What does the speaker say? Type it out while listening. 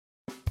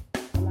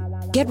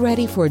Get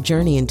ready for a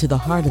journey into the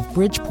heart of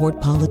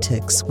Bridgeport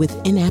politics with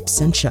In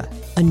Absentia,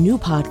 a new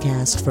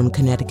podcast from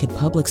Connecticut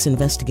Public's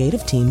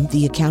investigative team,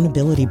 The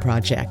Accountability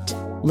Project.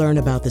 Learn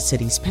about the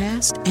city's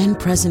past and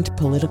present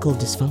political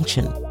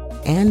dysfunction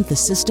and the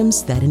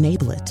systems that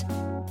enable it.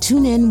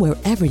 Tune in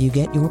wherever you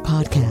get your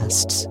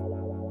podcasts.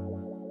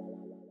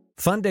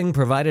 Funding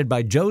provided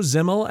by Joe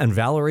Zimmel and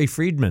Valerie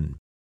Friedman.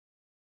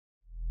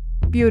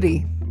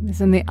 Beauty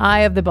is in the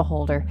eye of the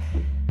beholder.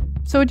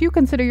 So would you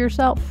consider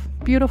yourself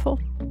beautiful?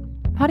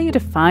 How do you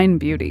define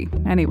beauty,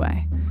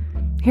 anyway?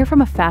 Hear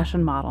from a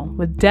fashion model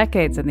with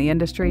decades in the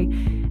industry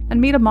and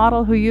meet a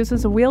model who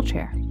uses a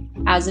wheelchair.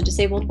 As a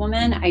disabled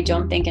woman, I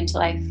don't think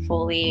until I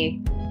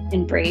fully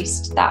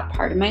embraced that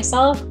part of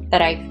myself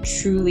that I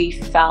truly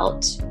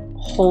felt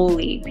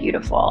wholly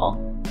beautiful.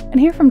 And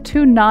hear from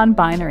two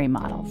non-binary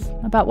models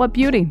about what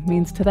beauty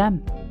means to them.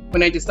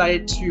 When I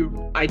decided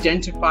to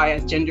identify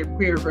as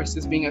genderqueer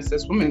versus being a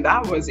cis woman,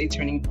 that was a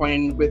turning point.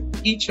 And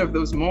with each of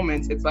those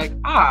moments, it's like,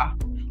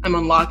 I'm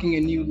unlocking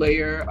a new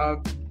layer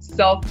of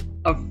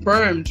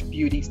self-affirmed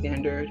beauty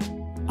standard.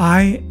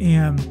 I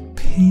am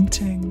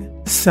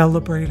painting,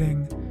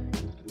 celebrating,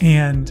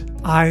 and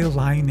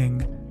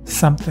eyelining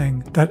something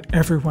that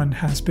everyone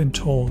has been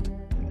told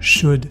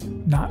should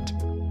not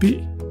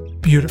be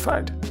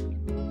beautified.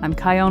 I'm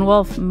Kyone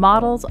Wolf,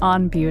 Models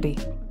on Beauty.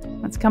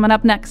 That's coming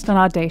up next on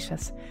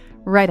Audacious,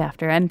 right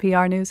after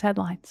NPR News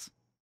headlines.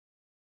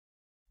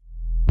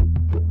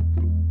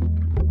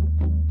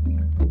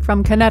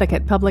 From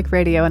Connecticut Public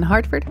Radio in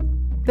Hartford,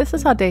 this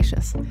is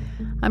Audacious.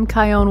 I'm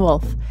Kyone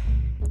Wolf.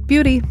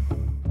 Beauty,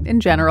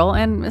 in general,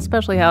 and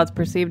especially how it's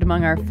perceived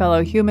among our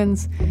fellow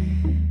humans,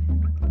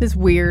 is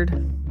weird.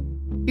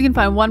 You can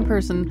find one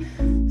person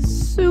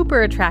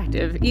super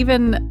attractive,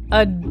 even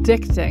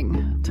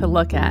addicting to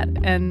look at,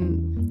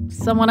 and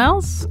someone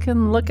else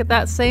can look at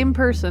that same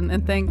person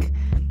and think,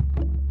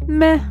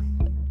 meh,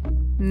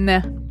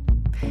 nah.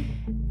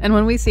 And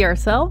when we see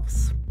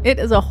ourselves, it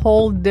is a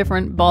whole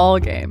different ball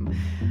game.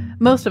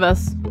 Most of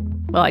us,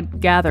 well, I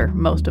gather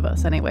most of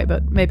us anyway,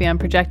 but maybe I'm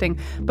projecting,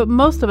 but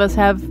most of us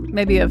have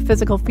maybe a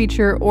physical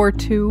feature or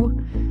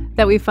two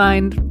that we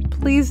find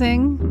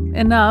pleasing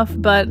enough,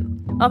 but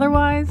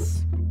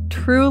otherwise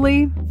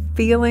truly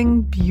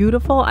feeling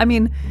beautiful. I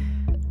mean,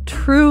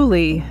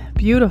 truly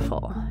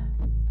beautiful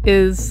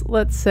is,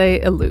 let's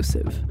say,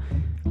 elusive.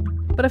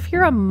 But if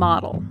you're a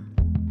model,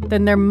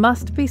 then there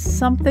must be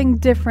something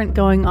different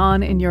going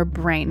on in your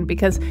brain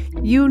because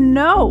you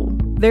know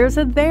there's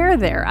a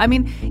there. I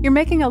mean, you're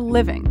making a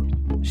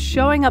living,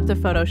 showing up to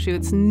photo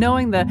shoots,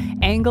 knowing the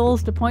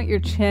angles to point your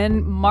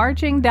chin,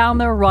 marching down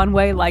the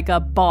runway like a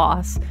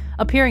boss,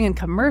 appearing in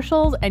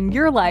commercials, and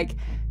you're like,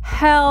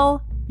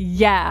 hell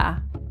yeah,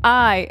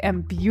 I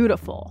am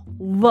beautiful.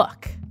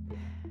 Look.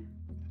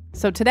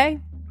 So today,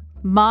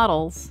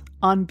 models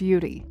on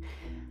beauty.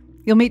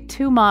 You'll meet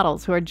two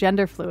models who are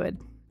gender fluid,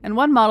 and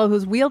one model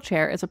whose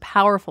wheelchair is a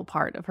powerful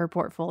part of her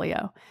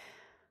portfolio.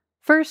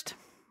 First,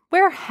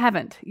 where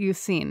haven't you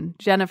seen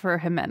Jennifer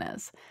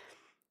Jimenez?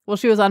 Well,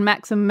 she was on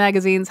Maxim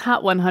magazine's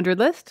Hot 100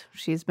 list.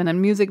 She's been in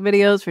music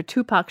videos for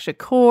Tupac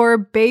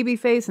Shakur,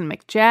 Babyface, and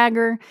Mick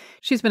Jagger.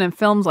 She's been in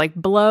films like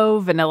Blow,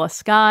 Vanilla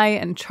Sky,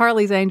 and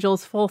Charlie's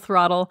Angels Full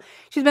Throttle.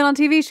 She's been on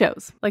TV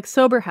shows like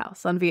Sober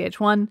House on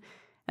VH1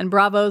 and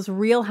Bravo's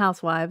Real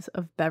Housewives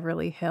of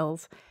Beverly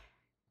Hills.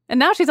 And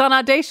now she's on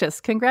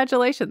Audacious.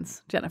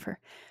 Congratulations, Jennifer.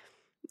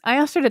 I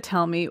asked her to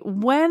tell me,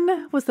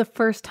 when was the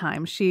first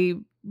time she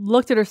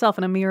looked at herself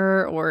in a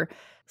mirror or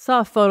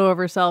saw a photo of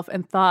herself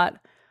and thought,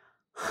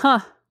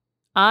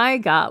 I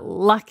got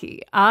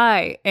lucky.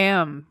 I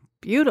am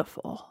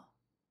beautiful.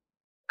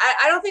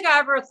 I don't think I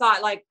ever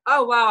thought like,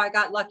 oh, wow, I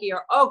got lucky,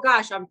 or, oh,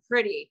 gosh, I'm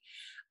pretty.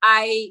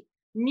 I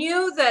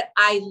knew that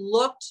I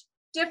looked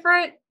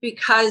different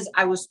because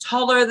I was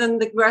taller than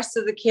the rest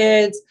of the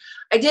kids.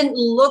 I didn't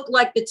look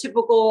like the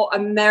typical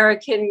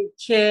American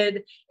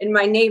kid in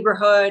my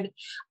neighborhood.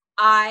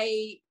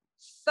 I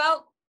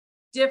felt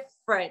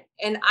different.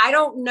 And I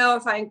don't know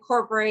if I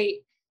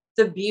incorporate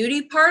the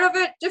beauty part of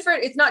it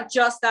different. It's not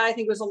just that. I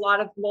think there's a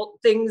lot of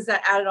things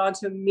that added on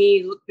to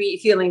me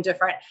feeling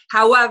different.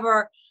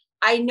 However,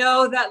 I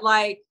know that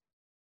like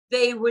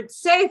they would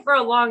say for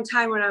a long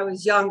time when I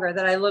was younger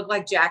that I looked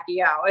like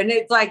Jackie O. And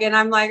it's like, and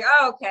I'm like,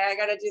 oh, okay, I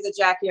got to do the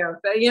Jackie O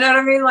thing. You know what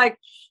I mean? Like,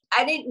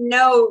 I didn't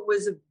know it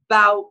was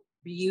about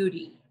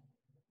beauty.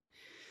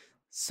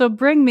 So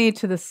bring me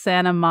to the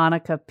Santa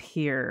Monica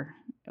Pier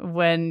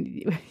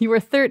when you were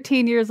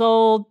 13 years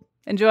old,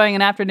 enjoying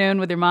an afternoon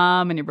with your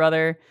mom and your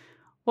brother.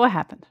 What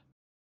happened?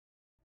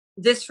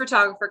 This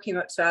photographer came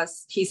up to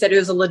us. He said he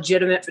was a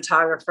legitimate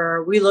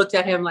photographer. We looked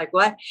at him like,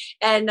 what?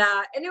 And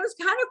it was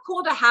kind of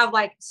cool to have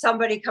like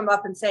somebody come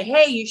up and say,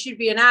 hey, you should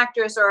be an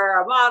actress or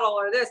a model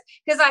or this.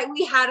 Because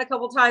we had a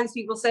couple times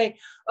people say,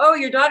 oh,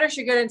 your daughter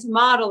should get into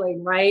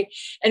modeling, right?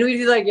 And we'd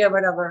be like, yeah,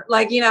 whatever.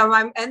 Like,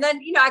 and then,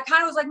 I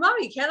kind of was like,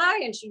 Mommy, can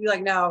I? And she'd be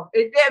like, no.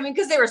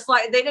 Because they were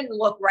they didn't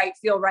look right,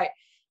 feel right.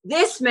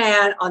 This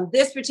man on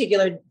this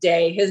particular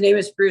day, his name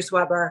is Bruce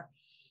Weber.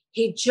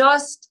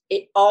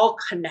 It all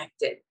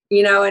connected.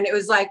 and it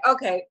was like,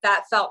 okay,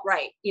 that felt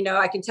right.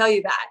 I can tell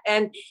you that.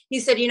 And he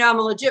said, I'm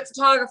a legit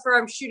photographer.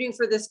 I'm shooting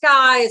for this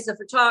guy. He's a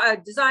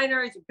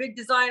designer. He's a big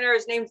designer.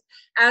 His name's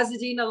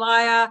Azzedine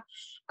Alaia.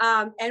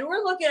 And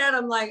we're looking at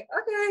him like,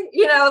 okay,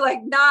 like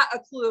not a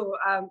clue.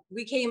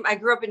 I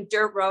grew up in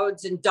dirt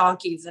roads and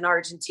donkeys in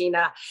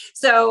Argentina.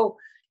 So,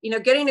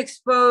 getting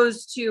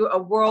exposed to a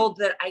world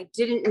that I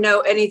didn't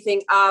know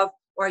anything of,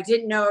 or I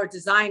didn't know a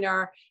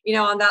designer,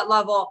 on that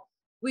level,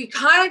 we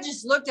kind of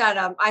just looked at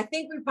him. I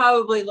think we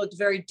probably looked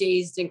very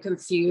dazed and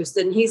confused.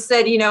 And he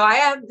said,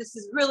 this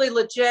is really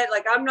legit.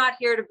 Like, I'm not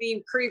here to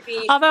be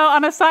creepy. Although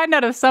on a side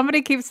note, if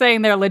somebody keeps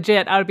saying they're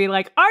legit, I would be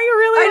like, are you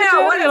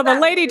really legit? The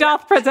lady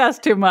doth possess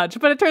too much,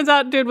 but it turns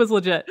out dude was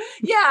legit.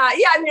 Yeah.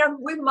 I mean,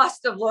 we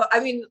must have looked. I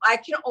mean, I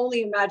can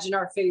only imagine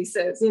our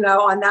faces,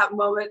 on that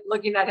moment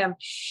looking at him.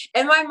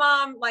 And my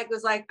mom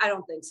was like, I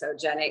don't think so,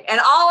 Jenny. And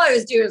all I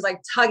was doing was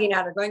like tugging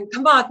at her going,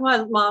 come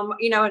on, mom,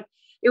 and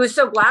it was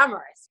so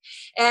glamorous.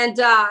 And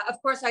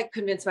of course, I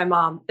convinced my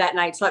mom that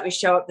night to let me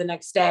show up the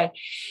next day.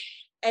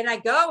 And I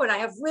go and I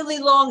have really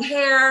long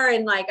hair.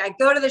 And I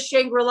go to the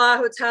Shangri-La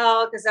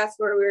Hotel because that's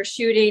where we were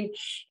shooting.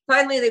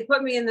 Finally, they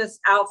put me in this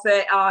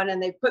outfit on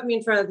and they put me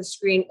in front of the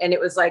screen. And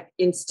it was like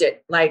instant,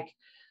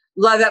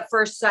 love at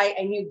first sight.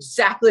 I knew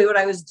exactly what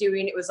I was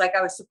doing. It was like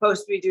I was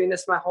supposed to be doing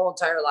this my whole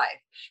entire life.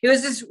 It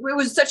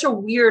was such a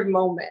weird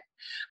moment.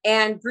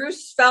 And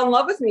Bruce fell in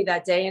love with me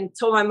that day and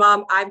told my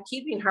mom, I'm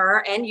keeping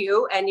her and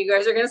you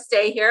guys are going to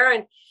stay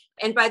here.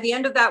 And by the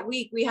end of that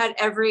week, we had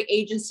every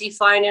agency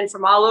flying in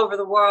from all over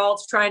the world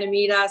trying to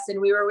meet us.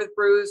 And we were with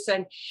Bruce.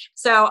 And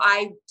so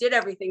I did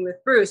everything with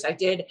Bruce. I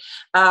did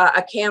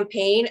a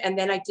campaign. And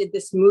then I did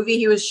this movie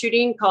he was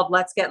shooting called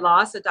Let's Get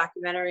Lost, a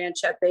documentary on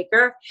Chet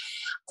Baker.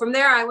 From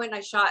there, I went and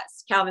I shot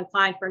Calvin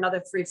Klein for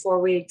another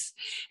 3-4 weeks.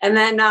 And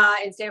then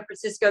in San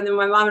Francisco, and then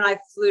my mom and I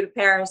flew to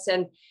Paris.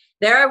 And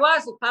there I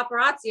was with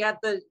paparazzi at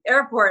the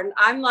airport. And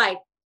I'm like,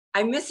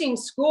 I'm missing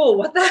school.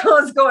 What the hell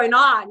is going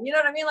on? You know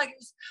what I mean?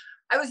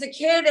 I was a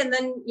kid. And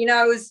then,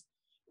 I was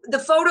the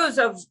photos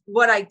of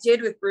what I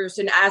did with Bruce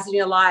and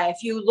Azzedine Alaia.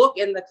 If you look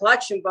in the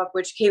collection book,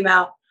 which came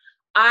out,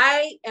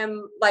 I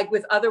am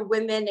with other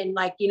women and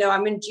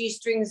I'm in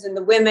G-strings and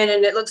the women.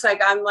 And it looks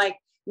like I'm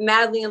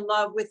madly in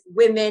love with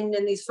women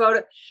in these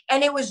photos.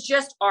 And it was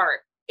just art.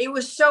 It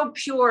was so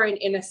pure and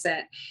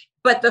innocent.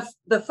 But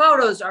the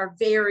photos are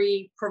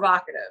very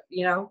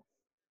provocative,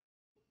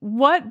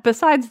 What,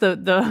 besides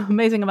the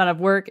amazing amount of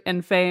work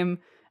and fame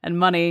and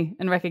money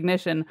and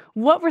recognition,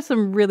 what were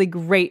some really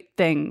great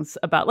things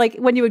about,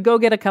 when you would go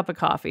get a cup of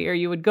coffee or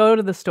you would go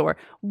to the store,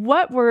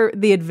 what were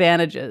the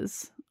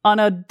advantages on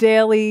a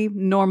daily,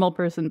 normal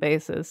person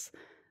basis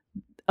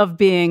of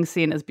being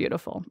seen as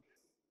beautiful?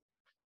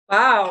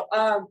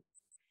 Wow.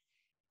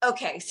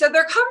 Okay. So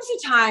there comes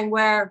a time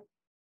where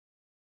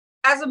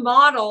as a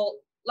model,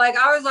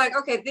 I was like,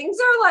 okay, things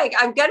are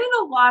I'm getting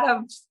a lot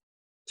of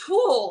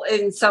pull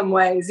in some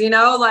ways, you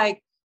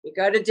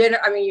go to dinner.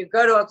 I mean, you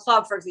go to a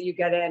club, for example, you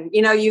get in,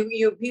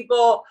 you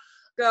people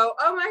go,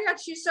 oh my God,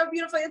 she's so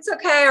beautiful. It's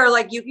okay. Or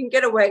you can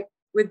get away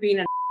with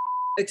being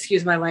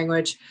excuse my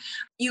language.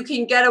 You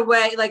can get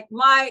away.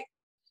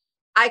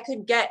 I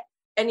could get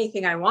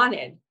anything I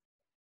wanted,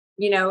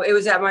 it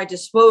was at my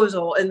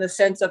disposal in the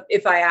sense of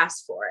if I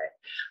asked for it.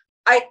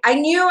 I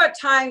knew at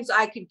times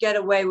I could get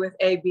away with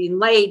being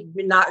late,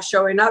 not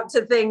showing up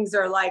to things,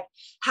 or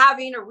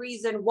having a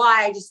reason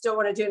why I just don't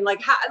want to do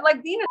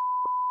it. Being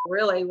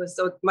really was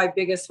my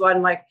biggest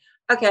one.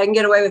 Okay, I can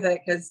get away with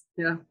it because,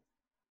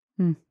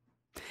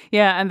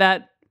 Yeah, and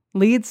that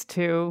leads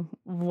to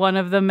one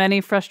of the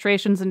many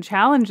frustrations and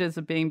challenges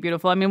of being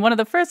beautiful. I mean, one of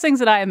the first things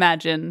that I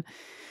imagine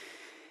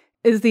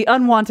is the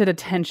unwanted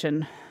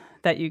attention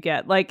that you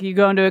get. You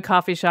go into a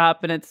coffee shop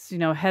and it's,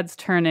 heads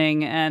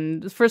turning.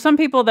 And for some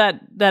people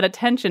that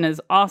attention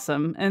is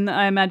awesome. And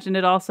I imagine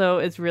it also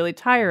is really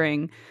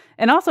tiring.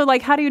 And also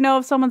how do you know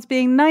if someone's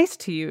being nice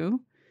to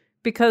you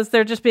because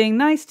they're just being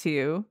nice to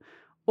you?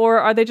 Or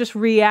are they just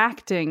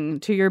reacting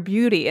to your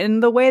beauty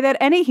in the way that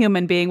any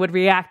human being would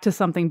react to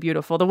something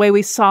beautiful, the way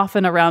we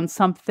soften around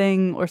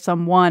something or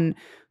someone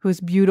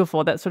who's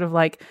beautiful, that sort of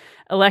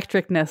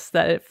electricness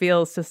that it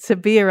feels just to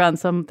be around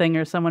something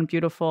or someone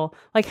beautiful.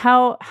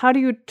 How do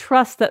you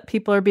trust that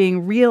people are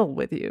being real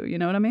with you? You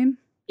know what I mean?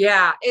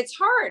 Yeah, it's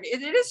hard.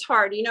 It is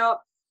hard.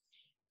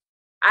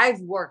 I've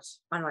worked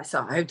on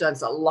myself. I've done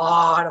a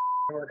lot of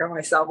work on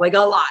myself, a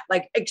lot,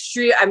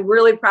 extreme. I'm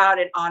really proud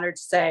and honored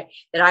to say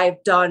that I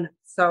have done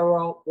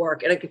thorough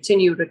work and I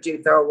continue to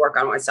do thorough work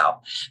on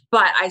myself.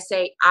 But I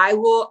say I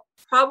will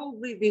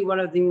probably be one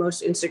of the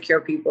most insecure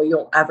people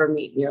you'll ever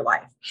meet in your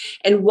life.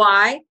 And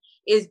why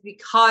is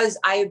because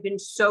I have been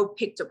so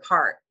picked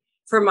apart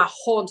for my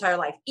whole entire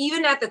life.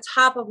 Even at the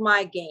top of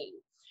my game,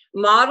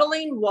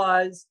 modeling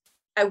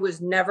I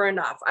was never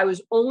enough. I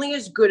was only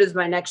as good as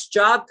my next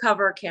job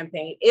cover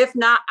campaign. If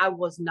not, I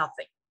was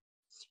nothing.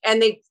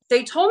 And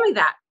they told me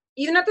that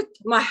even at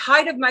my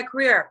height of my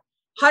career,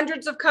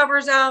 hundreds of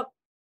covers out,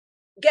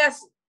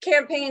 guest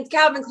campaigns,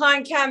 Calvin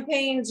Klein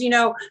campaigns,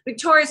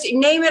 Victoria's,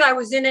 name it, I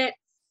was in it.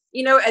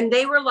 and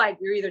they were like,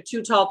 you're either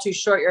too tall, too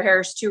short, your hair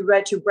is too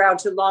red, too brown,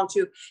 too long,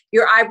 too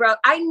your eyebrow.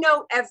 I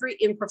know every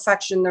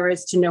imperfection there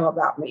is to know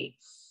about me.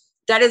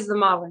 That is the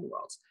modeling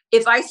world.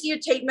 If I see a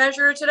tape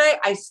measure today,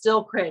 I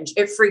still cringe.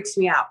 It freaks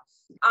me out.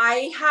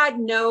 I had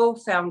no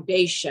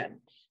foundation.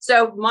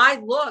 So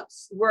my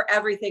looks were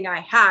everything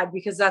I had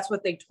because that's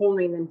what they told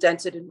me and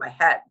indented in my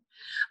head.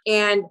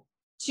 And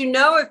to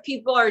know if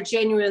people are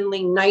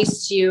genuinely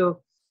nice to you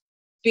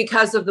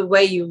because of the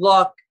way you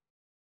look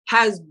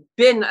has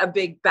been a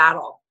big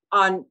battle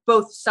on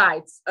both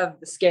sides of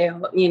the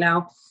scale,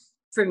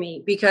 for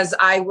me, because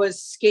I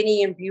was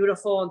skinny and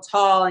beautiful and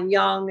tall and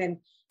young and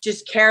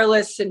just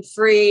careless and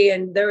free.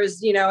 And there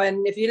was,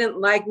 and if you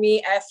didn't like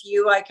me, F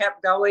you, I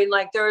kept going.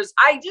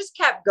 I just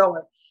kept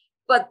going.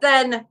 But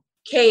then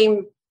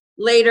came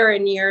later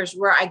in years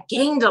where I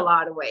gained a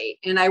lot of weight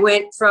and I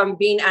went from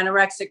being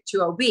anorexic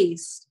to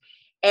obese.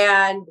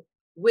 And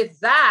with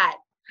that,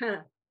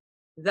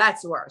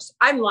 that's worse.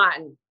 I'm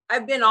Latin.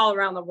 I've been all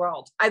around the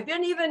world. I've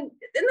been even in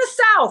the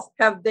South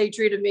have they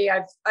treated me.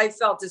 I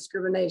felt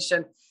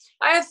discrimination.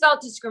 I have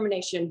felt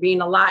discrimination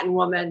being a Latin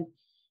woman,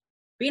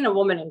 being a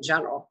woman in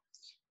general.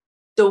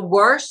 The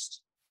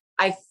worst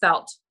I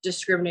felt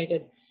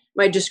discriminated.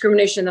 My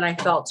discrimination that I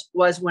felt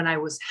was when I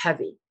was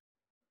heavy.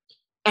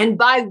 And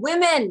by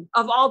women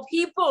of all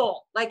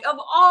people,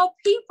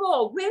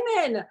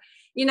 women,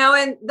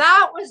 and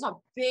that was a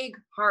big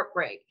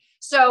heartbreak.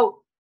 So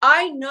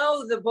I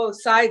know the both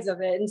sides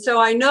of it. And so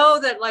I know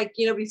that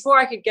before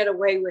I could get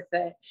away with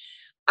it,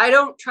 I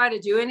don't try to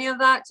do any of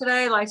that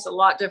today. Life's a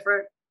lot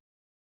different.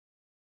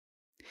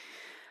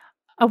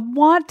 I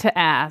want to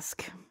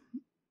ask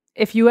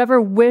if you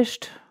ever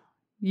wished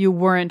you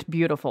weren't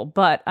beautiful,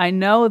 but I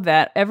know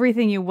that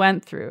everything you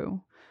went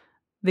through,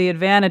 the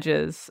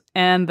advantages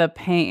and the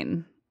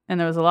pain, and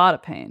there was a lot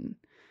of pain,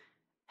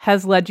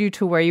 has led you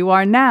to where you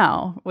are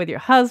now with your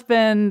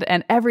husband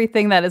and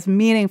everything that is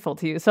meaningful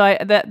to you. So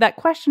that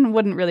question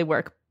wouldn't really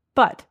work,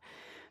 but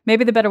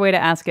maybe the better way to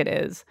ask it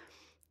is,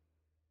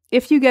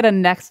 if you get a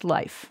next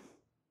life,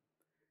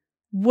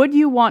 would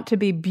you want to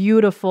be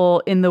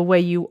beautiful in the way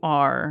you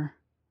are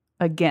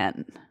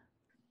again?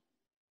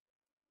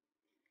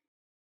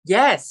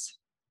 Yes,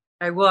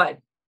 I would.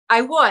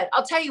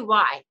 I'll tell you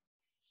why.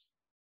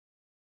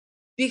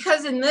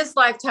 Because in this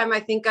lifetime, I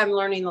think I'm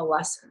learning the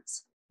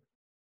lessons.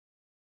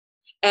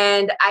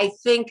 And I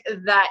think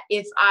that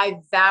if I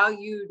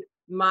valued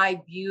my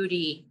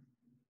beauty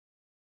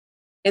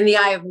in the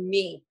eye of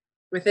me,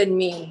 within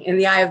me, in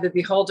the eye of the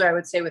beholder, I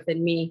would say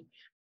within me,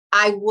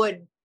 I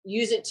would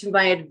use it to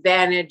my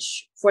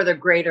advantage for the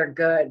greater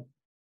good.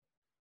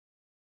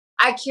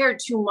 I cared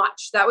too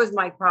much. That was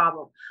my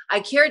problem. I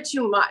cared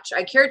too much.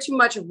 I cared too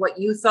much of what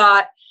you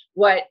thought,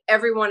 what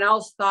everyone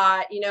else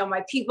thought,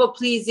 my people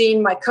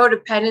pleasing, my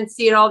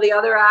codependency and all the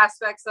other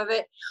aspects of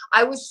it.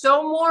 I was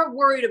so more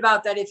worried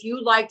about that if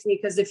you liked me,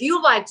 because if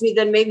you liked me,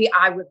 then maybe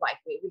I would like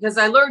me, because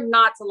I learned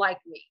not to like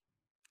me.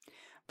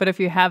 But if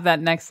you have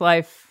that next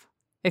life,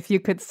 if you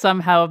could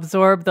somehow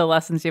absorb the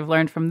lessons you've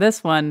learned from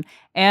this one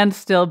and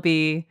still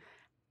be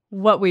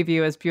what we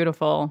view as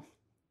beautiful,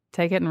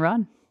 take it and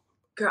run.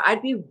 Girl,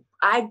 I'd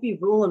be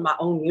ruling my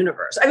own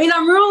universe. I mean,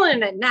 I'm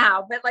ruling it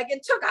now, but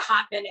it took a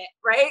hot minute,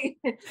 right?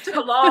 It took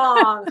a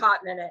long,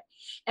 hot minute.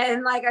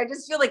 And I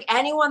just feel like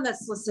anyone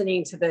that's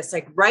listening to this,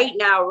 right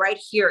now, right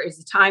here is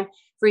the time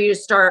for you to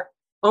start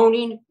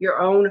owning your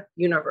own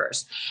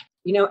universe,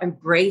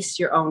 embrace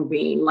your own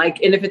being.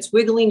 And if it's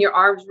wiggling your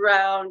arms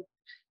around,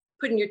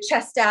 putting your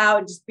chest out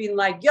and just being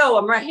yo,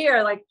 I'm right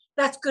here.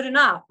 That's good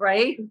enough,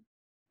 right?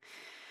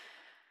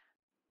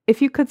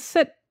 If you could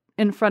sit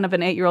in front of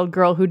an 8-year-old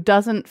girl who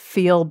doesn't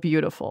feel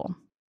beautiful,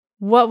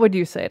 what would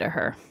you say to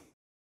her?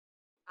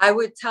 I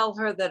would tell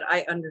her that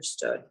I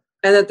understood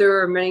and that there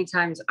were many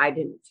times I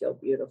didn't feel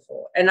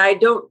beautiful. And I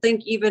don't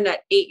think even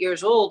at 8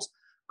 years old,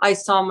 I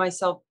saw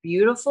myself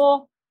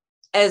beautiful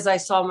as I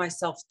saw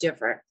myself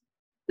different.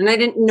 And I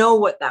didn't know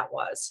what that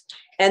was.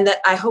 And that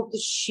I hope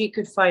that she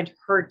could find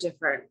her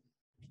different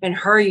and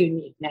her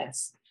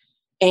uniqueness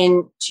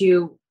and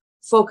to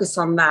focus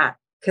on that,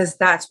 because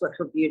that's what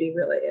her beauty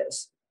really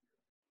is.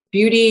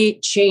 Beauty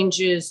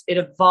changes, it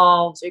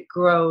evolves, it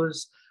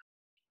grows.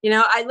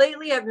 I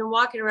lately have been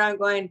walking around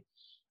going,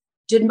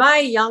 did my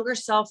younger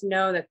self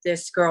know that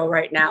this girl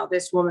right now,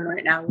 this woman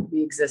right now would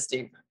be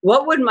existing?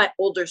 What would my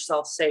older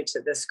self say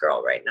to this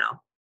girl right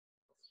now?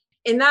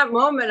 In that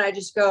moment, I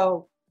just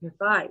go, you're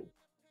fine.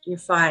 You're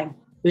fine.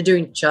 You're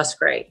doing just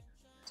great.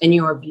 And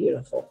you are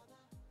beautiful.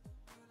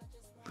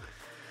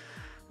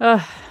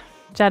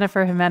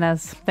 Jennifer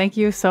Jimenez, thank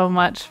you so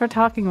much for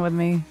talking with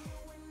me.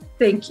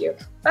 Thank you.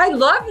 I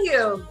love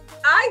you.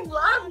 I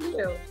love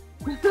you.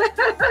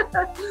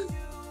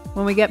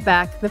 When we get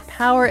back, the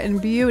power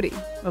and beauty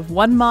of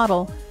one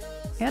model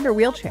and her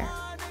wheelchair.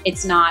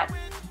 It's not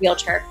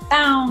wheelchair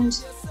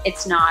bound.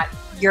 It's not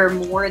you're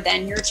more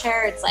than your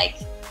chair. It's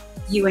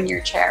you and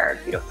your chair are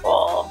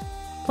beautiful.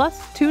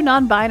 Plus 2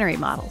 non-binary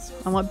models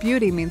on what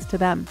beauty means to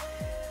them.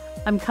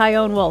 I'm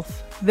Chion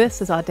Wolf.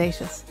 This is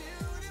Audacious.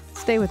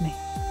 Stay with me.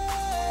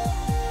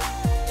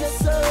 You're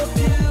so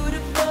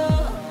beautiful.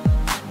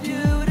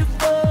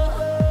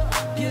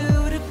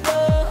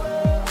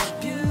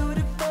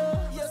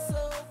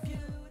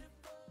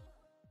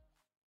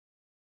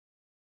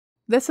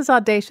 This is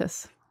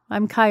Audacious.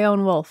 I'm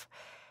Chion Wolf.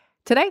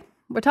 Today,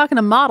 we're talking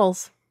to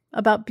models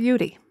about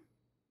beauty.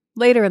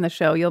 Later in the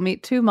show, you'll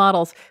meet two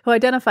models who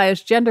identify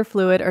as gender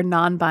fluid or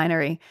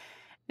non-binary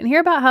and hear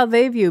about how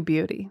they view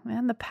beauty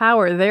and the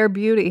power their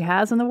beauty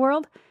has in the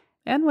world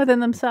and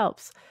within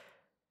themselves.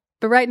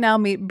 But right now,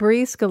 meet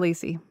Bree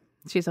Scalisi.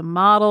 She's a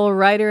model,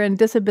 writer, and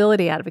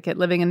disability advocate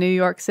living in New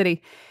York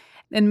City.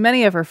 In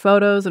many of her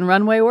photos and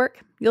runway work,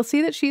 you'll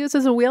see that she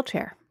uses a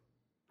wheelchair.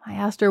 I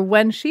asked her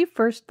when she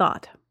first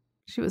thought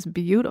she was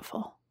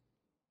beautiful.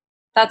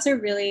 That's a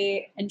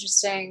really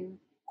interesting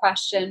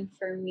question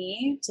for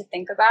me to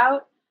think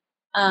about.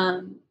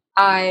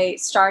 I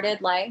started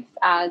life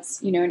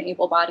as, an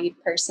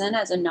able-bodied person,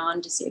 as a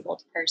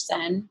non-disabled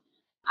person.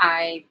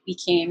 I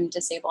became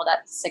disabled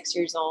at 6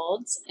 years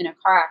old in a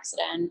car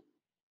accident.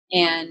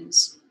 And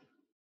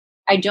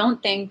I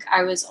don't think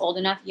I was old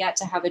enough yet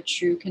to have a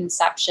true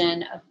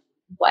conception of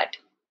what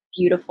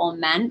beautiful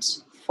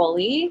meant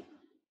fully.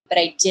 But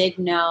I did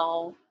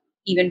know,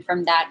 even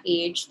from that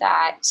age,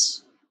 that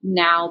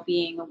now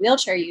being a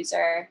wheelchair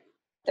user,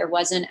 there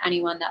wasn't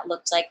anyone that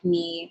looked like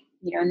me,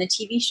 in the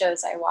TV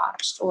shows I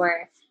watched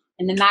or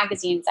in the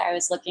magazines I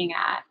was looking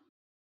at.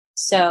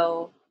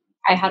 So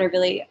I had a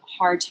really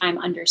hard time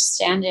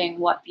understanding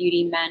what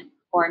beauty meant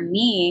for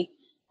me,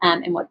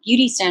 and what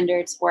beauty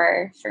standards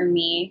were for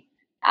me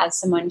as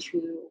someone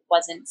who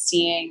wasn't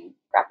seeing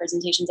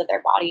representations of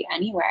their body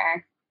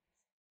anywhere.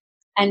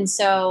 And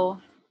so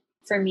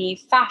for me,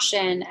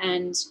 fashion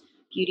and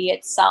beauty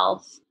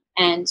itself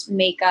and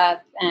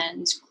makeup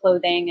and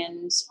clothing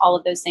and all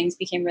of those things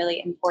became really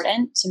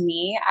important to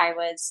me. I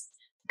was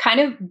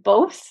kind of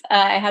both.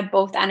 I had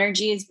both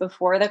energies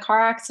before the car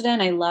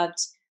accident. I loved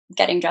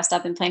getting dressed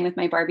up and playing with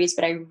my Barbies,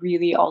 but I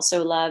really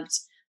also loved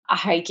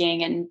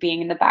hiking and being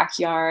in the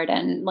backyard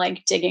and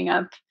like digging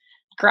up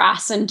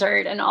grass and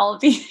dirt and all of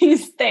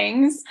these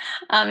things,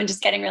 and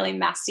just getting really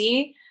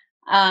messy.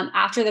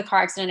 After the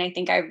car accident, I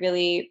think I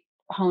really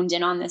honed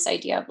in on this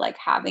idea of like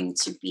having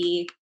to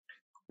be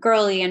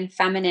girly and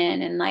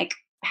feminine and like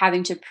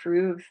having to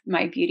prove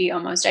my beauty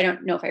almost. I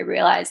don't know if I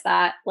realized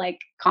that like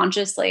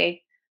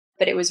consciously,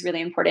 but it was really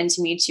important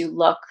to me to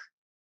look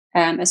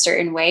a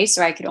certain way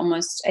so I could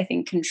almost, I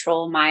think,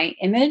 control my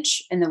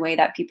image in the way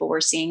that people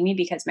were seeing me,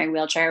 because my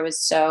wheelchair was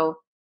so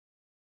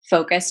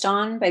focused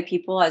on by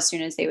people as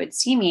soon as they would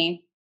see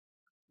me,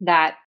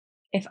 that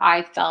if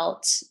I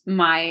felt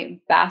my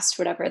best,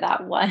 whatever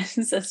that was,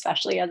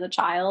 especially as a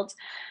child,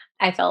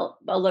 I felt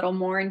a little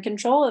more in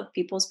control of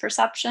people's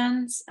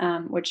perceptions,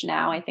 which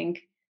now I think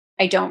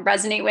I don't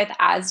resonate with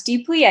as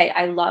deeply.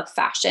 I love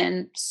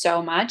fashion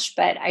so much,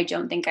 but I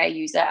don't think I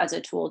use it as a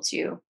tool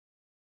to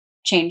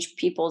change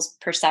people's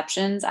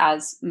perceptions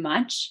as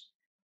much.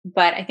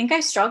 But I think I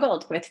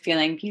struggled with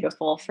feeling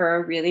beautiful for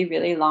a really,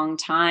 really long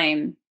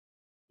time.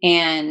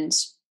 And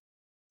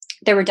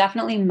there were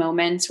definitely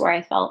moments where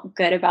I felt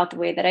good about the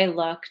way that I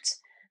looked.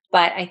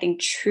 But I think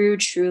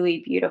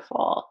truly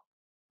beautiful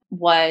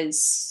was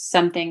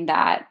something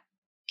that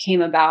came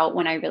about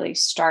when I really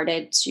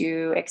started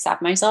to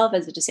accept myself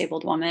as a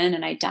disabled woman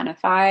and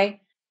identify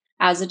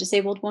as a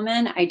disabled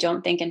woman. I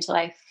don't think until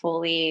I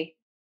fully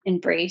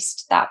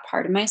embraced that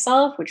part of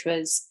myself, which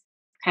was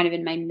kind of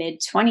in my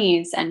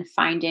mid-20s, and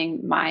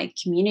finding my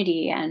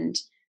community and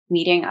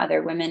meeting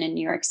other women in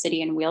New York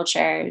City in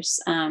wheelchairs,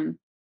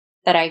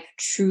 that I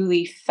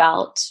truly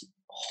felt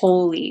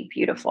wholly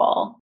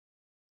beautiful.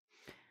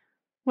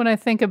 When I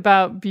think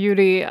about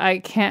beauty, I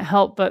can't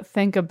help but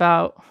think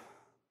about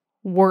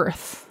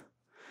worth,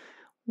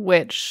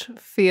 which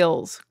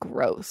feels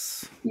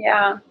gross.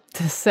 Yeah.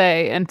 To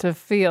say and to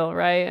feel,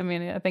 right? I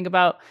mean, I think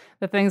about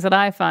the things that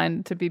I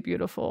find to be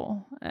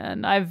beautiful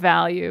and I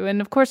value. And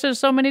of course, there's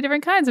so many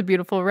different kinds of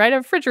beautiful, right? A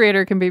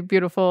refrigerator can be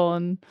beautiful.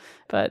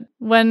 But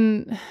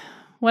when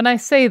I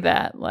say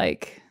that,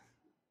 like,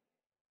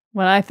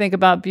 when I think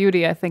about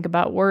beauty, I think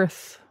about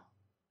worth.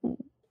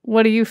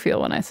 What do you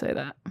feel when I say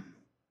that?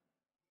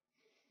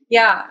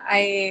 Yeah,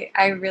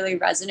 I really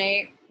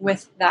resonate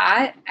with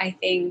that. I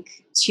think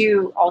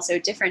two also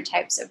different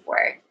types of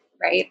worth,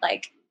 right?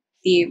 Like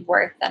the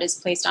worth that is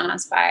placed on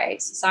us by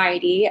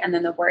society, and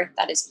then the worth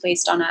that is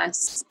placed on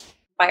us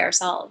by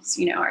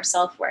ourselves, our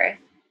self-worth.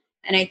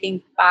 And I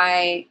think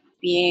by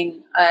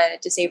being a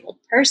disabled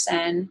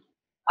person,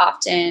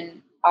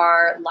 often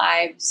our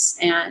lives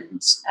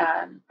and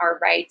our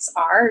rights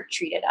are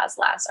treated as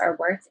less. Our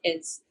worth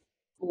is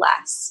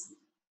less.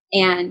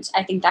 And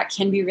I think that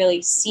can be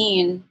really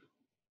seen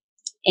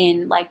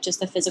in like just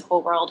the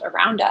physical world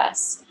around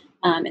us,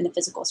 in the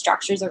physical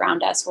structures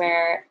around us,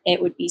 where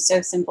it would be so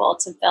simple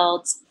to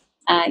build,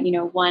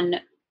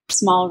 one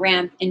small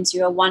ramp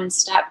into a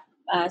one-step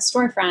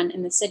storefront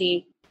in the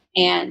city.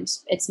 And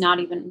it's not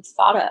even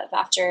thought of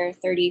after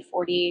 30,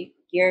 40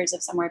 years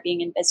of somewhere being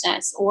in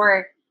business,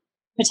 or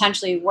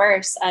potentially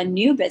worse, a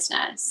new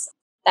business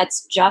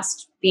that's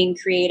just being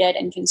created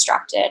and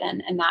constructed,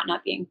 and that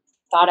not being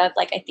thought of.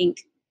 Like, I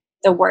think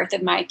the worth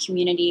of my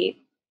community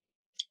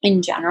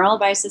in general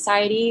by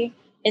society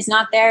is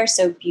not there.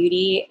 So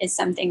beauty is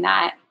something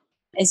that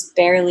is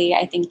barely,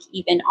 I think,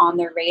 even on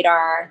the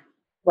radar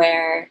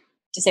where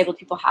disabled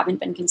people haven't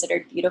been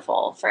considered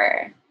beautiful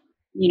for,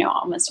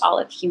 almost all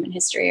of human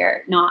history,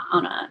 or not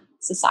on a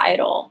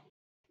societal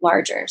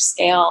larger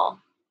scale.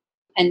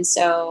 And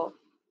so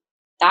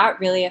that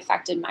really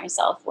affected my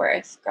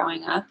self-worth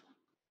growing up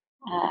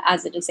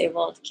as a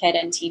disabled kid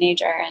and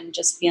teenager, and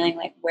just feeling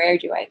like, where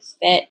do I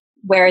fit?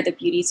 Where are the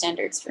beauty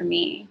standards for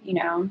me,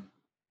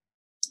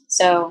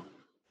 So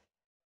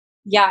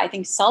yeah, I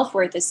think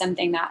self-worth is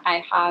something that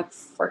I have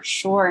for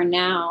sure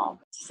now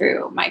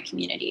through my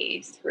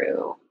community,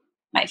 through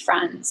my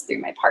friends, through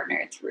my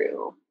partner,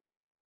 through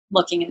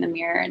looking in the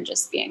mirror and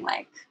just being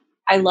like,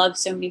 I love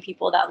so many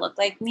people that look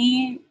like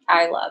me.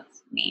 I love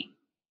me.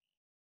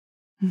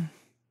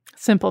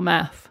 Simple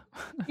math.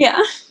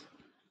 Yeah.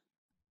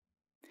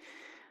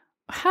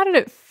 How did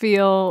it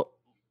feel,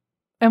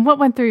 and what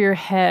went through your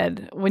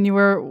head when you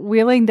were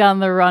wheeling down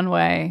the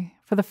runway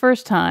for the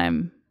first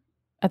time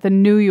at the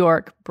New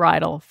York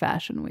Bridal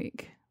Fashion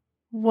Week?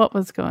 What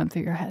was going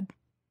through your head?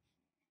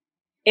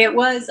 It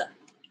was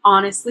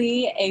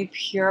honestly a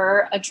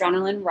pure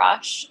adrenaline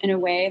rush in a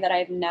way that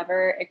I've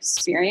never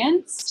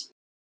experienced.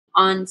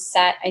 On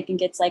set, I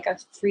think it's like a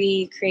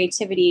free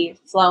creativity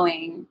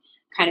flowing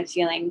kind of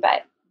feeling,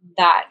 but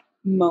that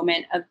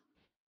moment of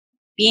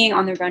being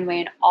on the runway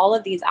and all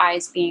of these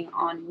eyes being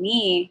on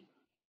me,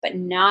 but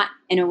not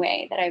in a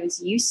way that I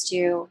was used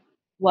to,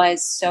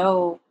 was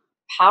so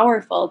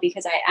powerful,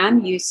 because I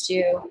am used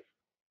to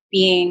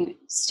being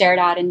stared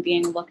at and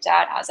being looked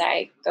at as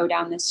I go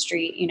down the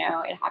street.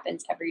 It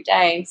happens every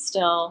day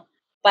still,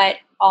 but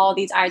all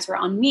these eyes were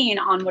on me and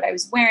on what I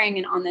was wearing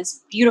and on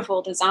this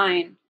beautiful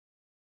design.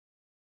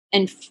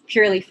 And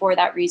purely for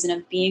that reason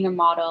of being a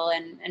model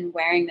and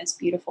wearing this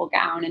beautiful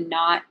gown, and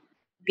not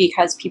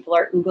because people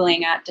are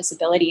oogling at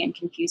disability and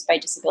confused by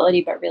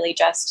disability, but really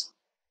just,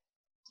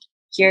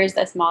 here's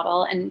this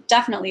model. And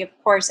definitely, of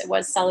course, it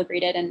was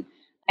celebrated. And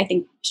I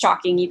think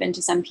shocking even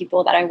to some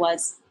people that I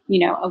was,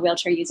 a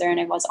wheelchair user and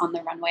I was on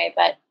the runway,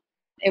 but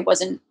it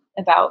wasn't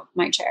about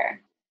my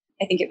chair.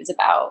 I think it was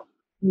about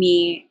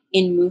me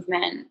in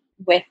movement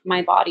with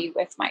my body,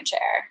 with my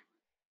chair.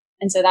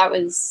 And so that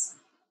was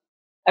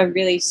a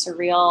really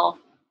surreal,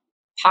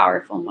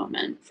 powerful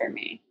moment for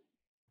me.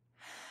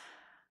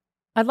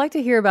 I'd like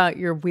to hear about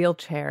your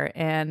wheelchair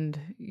and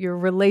your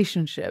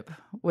relationship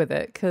with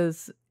it,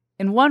 because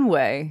in one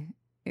way,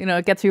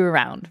 it gets you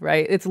around,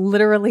 right? It's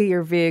literally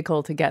your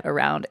vehicle to get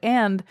around.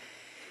 And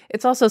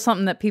it's also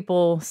something that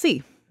people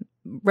see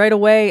right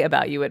away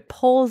about you. It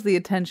pulls the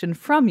attention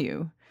from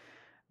you,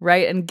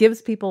 right? And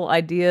gives people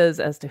ideas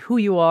as to who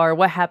you are,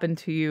 what happened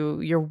to you,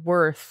 your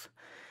worth.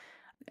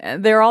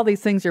 And there are all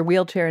these things your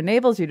wheelchair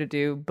enables you to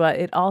do, but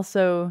it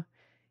also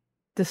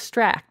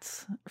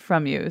distracts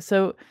from you.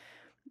 So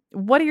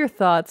what are your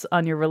thoughts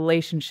on your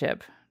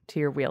relationship to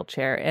your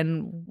wheelchair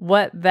and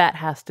what that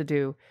has to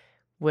do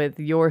with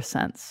your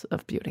sense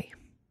of beauty?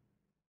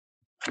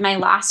 My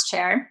last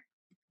chair,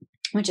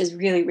 which is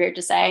really weird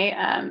to say,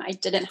 I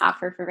didn't have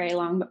her for very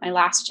long, but my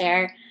last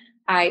chair,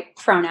 I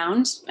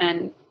pronouned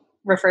and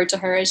referred to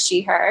her as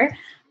she, her,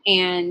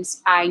 and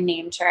I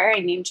named her.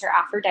 I named her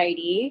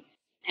Aphrodite,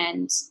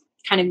 and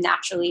kind of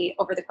naturally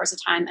over the course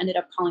of time ended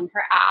up calling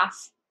her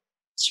Aph,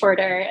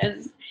 shorter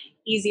and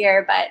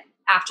easier, but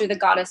after the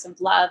goddess of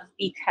love,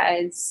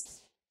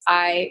 because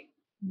I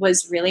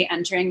was really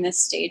entering this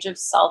stage of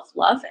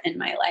self-love in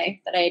my life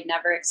that I had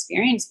never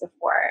experienced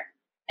before.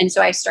 And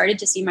so I started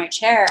to see my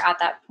chair at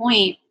that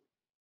point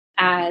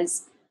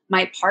as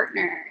my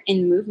partner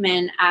in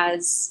movement,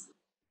 as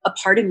a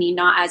part of me,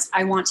 not as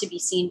I want to be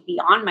seen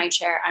beyond my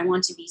chair. I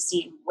want to be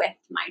seen with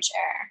my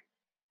chair.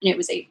 And it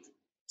was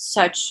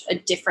such a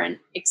different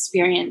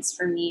experience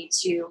for me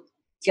to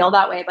feel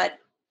that way, but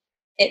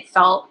it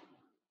felt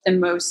the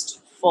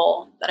most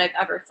full that I've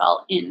ever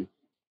felt in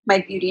my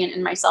beauty and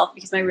in myself,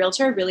 because my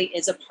wheelchair really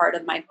is a part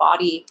of my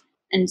body.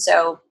 And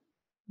so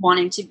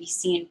wanting to be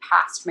seen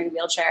past my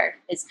wheelchair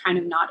is kind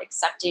of not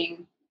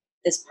accepting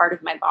this part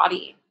of my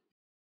body.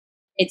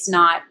 It's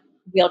not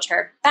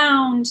wheelchair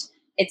bound.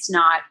 It's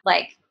not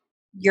like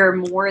you're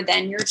more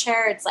than your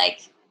chair. It's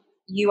like,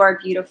 you are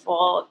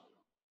beautiful.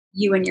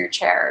 You and your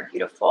chair are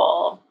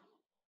beautiful.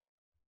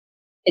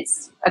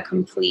 It's a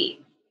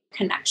complete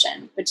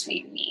connection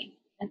between me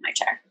and my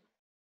chair.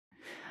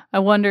 I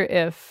wonder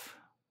if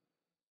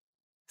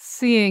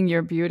seeing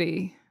your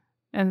beauty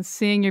and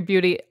seeing your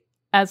beauty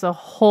as a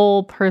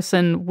whole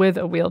person with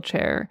a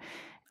wheelchair,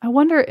 I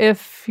wonder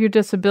if your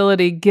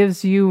disability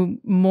gives you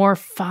more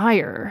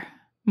fire,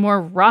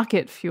 more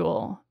rocket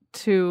fuel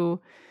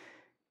to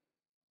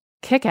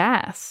kick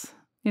ass,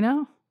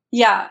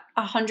 Yeah,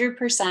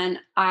 100%.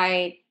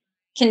 I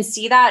can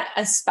see that,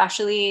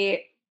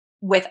 especially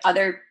with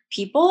other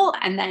people,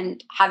 and then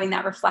having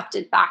that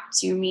reflected back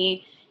to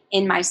me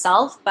in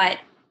myself. But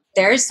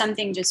there's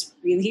something just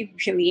really,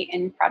 really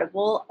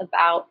incredible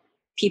about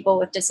people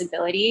with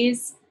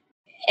disabilities.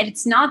 And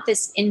it's not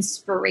this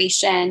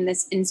inspiration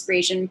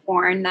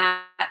porn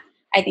that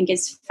I think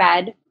is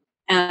fed,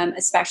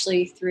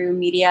 especially through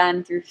media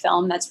and through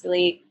film. That's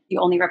really the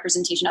only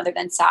representation other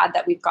than SAD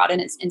that we've gotten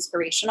is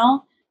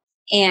inspirational.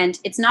 And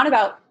it's not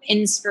about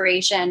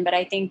inspiration, but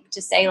I think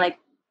to say like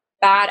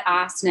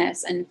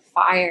badassness and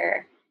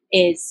fire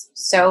is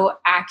so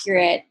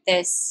accurate.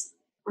 This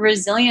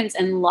resilience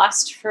and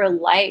lust for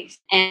life,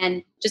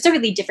 and just a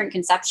really different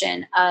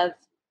conception of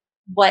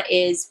what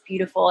is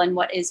beautiful and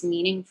what is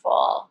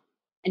meaningful,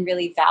 and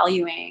really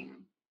valuing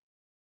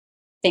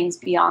things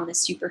beyond the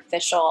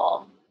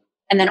superficial,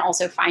 and then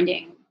also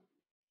finding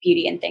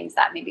beauty in things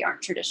that maybe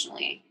aren't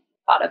traditionally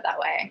thought of that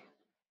way.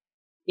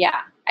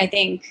 Yeah, I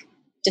think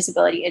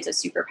disability is a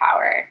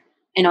superpower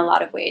in a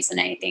lot of ways. And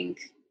I think,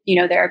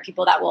 there are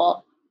people that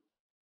will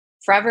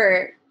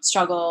forever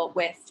struggle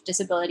with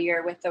disability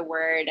or with the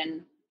word,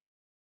 and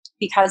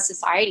because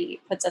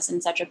society puts us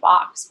in such a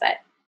box. But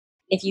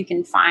if you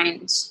can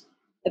find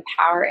the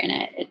power in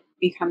it, it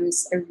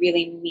becomes a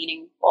really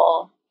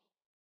meaningful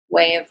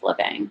way of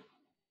living.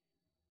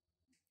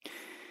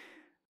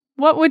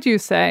 What would you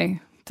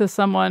say to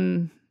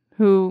someone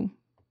who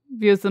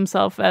views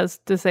themselves as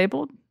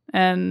disabled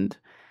and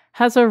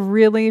has a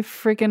really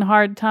freaking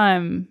hard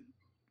time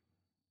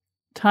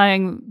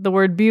tying the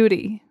word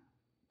beauty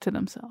to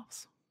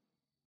themselves?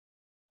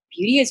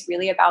 Beauty is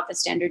really about the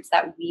standards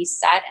that we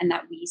set and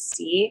that we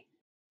see.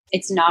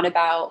 It's not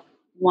about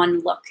one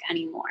look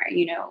anymore.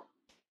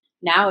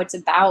 Now it's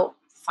about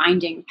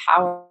finding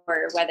power,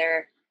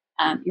 whether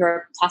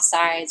you're plus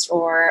size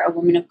or a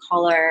woman of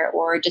color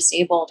or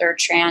disabled or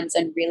trans,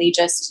 and really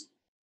just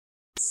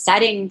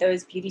setting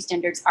those beauty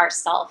standards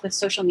ourselves. With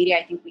social media,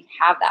 I think we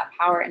have that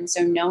power. And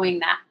so knowing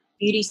that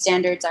beauty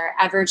standards are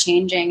ever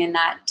changing and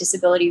that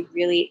disability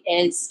really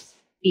is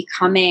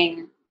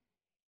becoming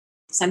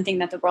something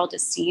that the world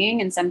is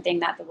seeing and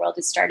something that the world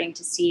is starting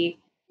to see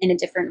in a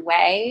different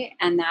way,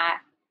 and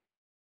that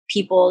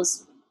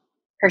people's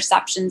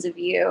perceptions of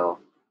you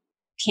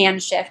can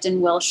shift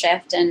and will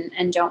shift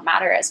and don't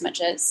matter as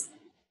much as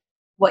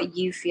what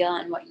you feel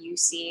and what you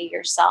see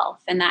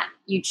yourself, and that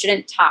you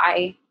shouldn't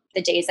tie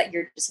the days that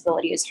your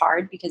disability is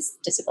hard, because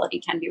disability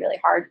can be really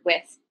hard,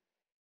 with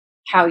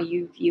how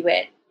you view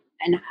it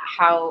and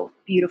how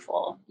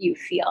beautiful you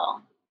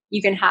feel.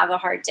 You can have a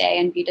hard day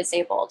and be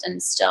disabled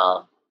and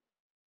still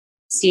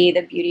see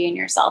the beauty in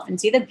yourself and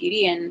see the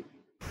beauty in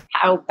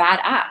how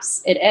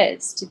badass it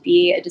is to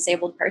be a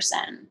disabled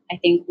person. I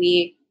think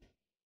we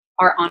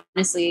are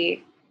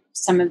honestly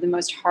some of the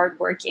most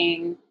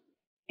hardworking,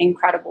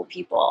 incredible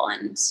people,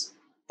 and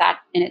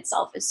that in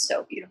itself is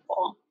so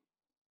beautiful.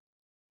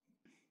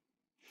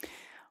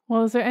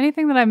 Well, is there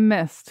anything that I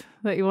missed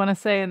that you want to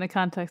say in the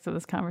context of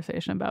this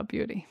conversation about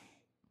beauty?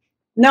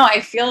 No,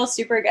 I feel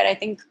super good. I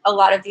think a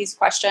lot of these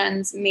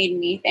questions made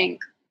me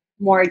think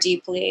more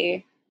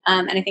deeply.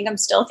 And I think I'm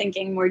still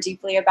thinking more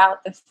deeply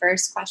about the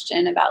first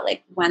question about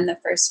like when the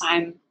first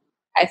time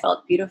I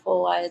felt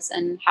beautiful was,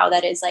 and how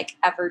that is like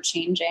ever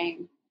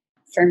changing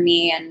for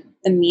me, and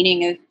the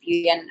meaning of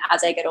beauty. And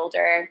as I get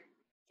older,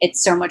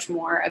 it's so much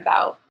more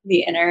about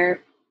the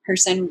inner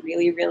person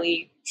really,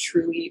 really,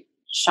 truly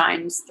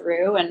shines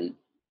through. And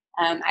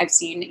I've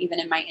seen even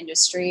in my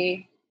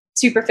industry,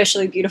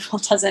 superficially beautiful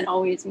doesn't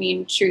always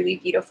mean truly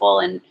beautiful,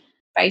 and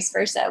vice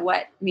versa.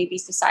 What maybe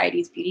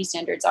society's beauty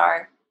standards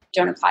are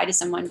don't apply to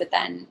someone, but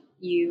then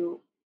you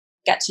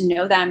get to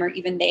know them, or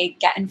even they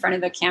get in front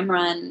of a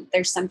camera and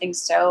there's something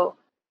so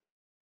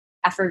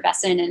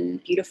effervescent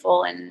and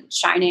beautiful and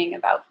shining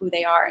about who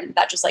they are, and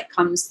that just like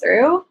comes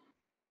through,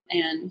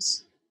 and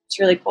it's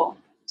really cool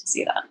to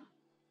see that.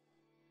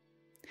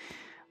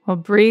 Well,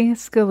 Bree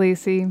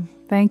Scalisi,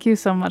 thank you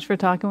so much for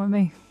talking with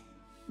me.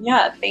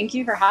 Yeah, thank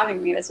you for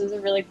having me. This was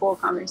a really cool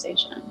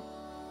conversation.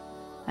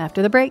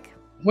 After the break.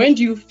 When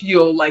do you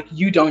feel like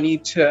you don't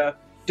need to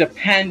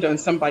depend on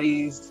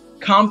somebody's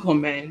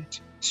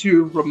compliment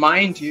to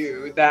remind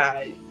you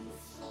that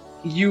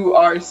you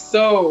are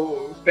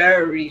so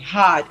very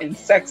hot and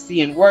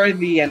sexy and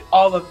worthy and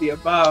all of the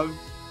above?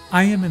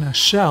 I am in a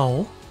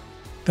shell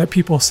that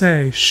people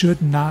say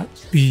should not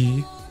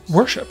be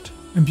worshipped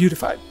and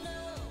beautified.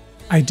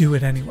 I do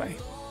it anyway,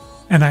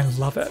 and I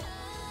love it.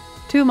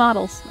 Two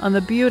models on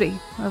the beauty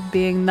of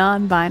being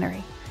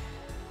non-binary.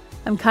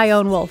 I'm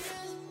Chion Wolf.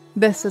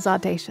 This is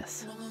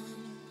Audacious.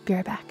 Be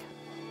right back.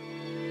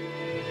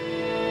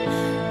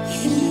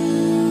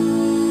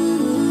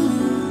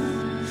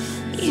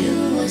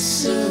 You are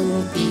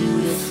so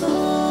beautiful.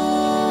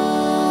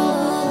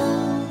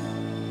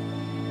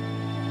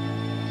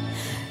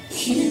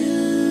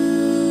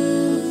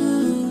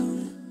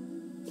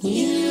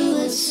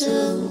 You are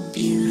so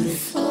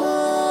beautiful.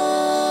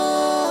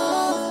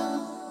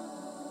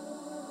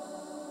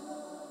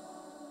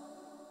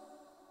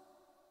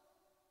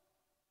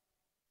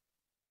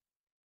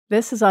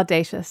 This is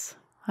Audacious.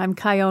 I'm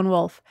Chion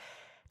Wolf.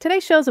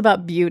 Today's show's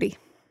about beauty,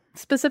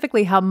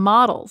 specifically how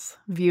models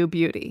view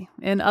beauty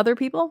in other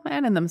people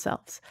and in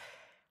themselves.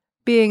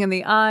 Being in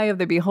the eye of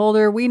the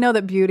beholder, we know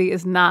that beauty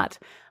is not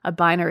a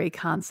binary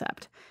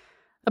concept.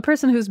 A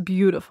person who's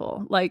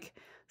beautiful, like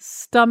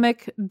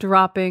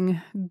stomach-dropping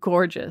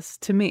gorgeous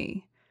to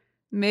me.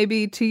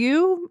 Maybe to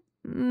you,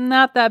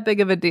 not that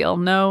big of a deal,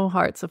 no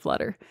hearts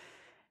aflutter.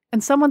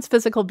 And someone's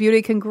physical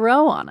beauty can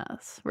grow on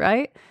us,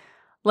 right?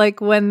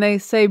 Like when they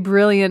say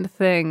brilliant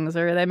things,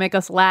 or they make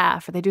us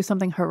laugh, or they do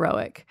something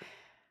heroic.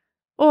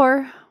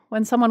 Or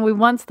when someone we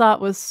once thought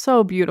was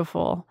so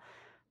beautiful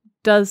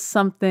does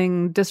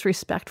something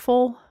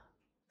disrespectful,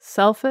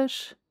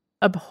 selfish,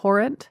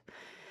 abhorrent.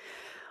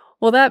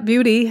 Well, that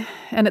beauty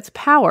and its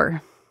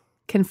power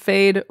can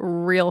fade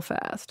real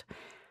fast.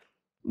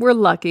 We're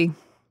lucky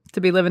to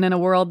be living in a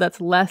world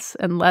that's less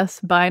and less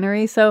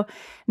binary. So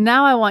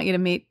now I want you to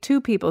meet two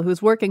people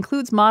whose work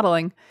includes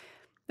modeling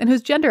and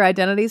whose gender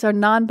identities are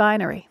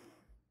non-binary.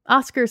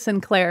 Oscar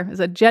Sinclair is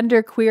a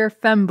genderqueer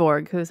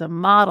femborg who's a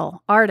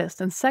model,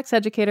 artist, and sex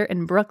educator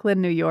in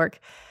Brooklyn, New York.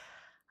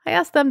 I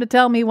asked them to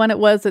tell me when it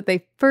was that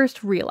they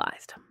first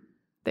realized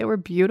they were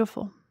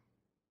beautiful.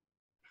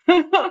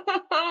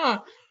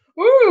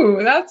 Ooh,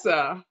 that's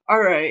all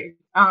right.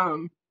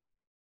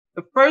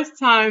 The first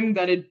time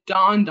that it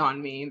dawned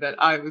on me that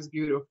I was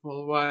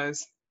beautiful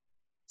was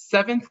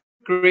 7th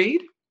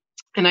grade.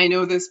 And I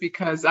know this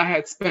because I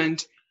had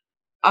spent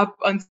up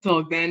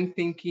until then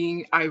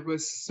thinking I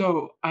was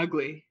so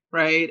ugly,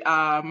 right?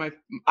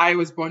 I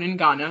was born in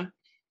Ghana.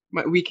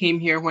 We came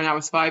here when I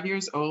was 5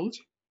 years old.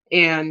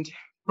 And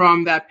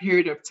from that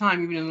period of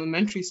time, even in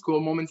elementary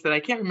school, moments that I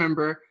can't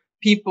remember,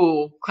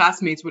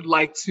 classmates would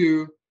like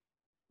to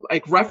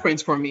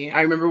reference for me.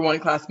 I remember one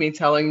classmate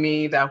telling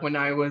me that when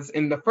I was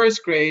in the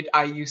 1st grade,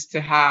 I used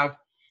to have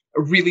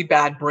really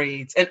bad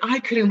braids. And I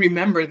couldn't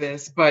remember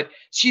this, but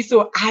she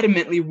so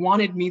adamantly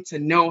wanted me to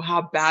know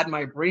how bad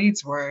my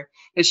braids were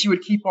that she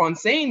would keep on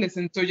saying this.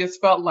 And so it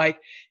just felt like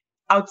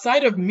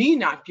outside of me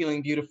not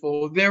feeling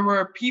beautiful, there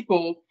were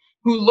people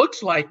who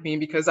looked like me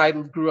because I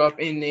grew up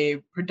in a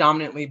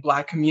predominantly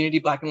Black community,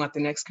 Black and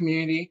Latinx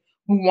community,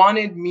 who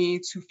wanted me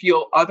to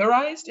feel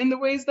otherized in the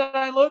ways that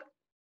I look,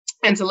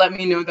 and to let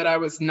me know that I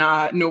was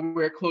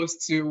nowhere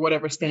close to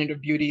whatever standard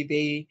of beauty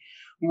they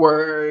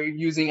were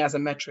using as a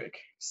metric.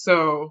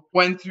 So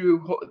went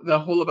through the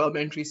whole of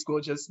elementary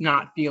school just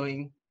not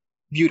feeling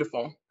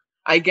beautiful.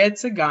 I get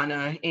to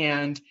Ghana,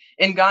 and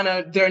in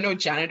Ghana, there are no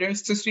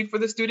janitors to sweep for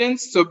the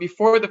students. So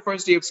before the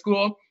first day of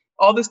school,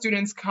 all the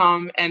students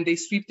come and they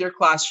sweep their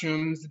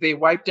classrooms, they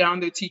wipe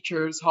down the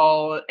teacher's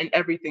hall and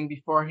everything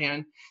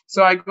beforehand.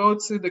 So I go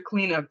to the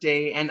cleanup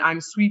day and I'm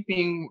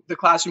sweeping the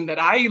classroom that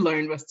I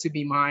learned was to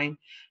be mine.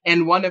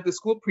 And one of the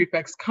school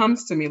prefects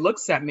comes to me,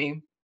 looks at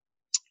me,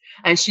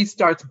 and she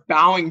starts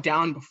bowing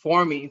down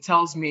before me,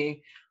 tells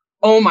me,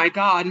 "Oh my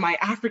God, my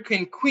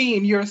African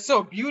queen, you're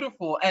so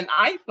beautiful." And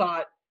I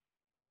thought,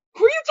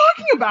 who are you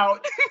talking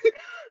about?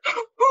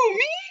 Who,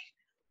 me?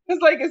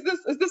 It's like,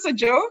 is this a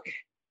joke?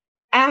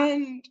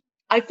 And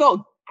I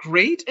felt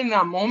great in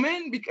that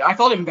moment because I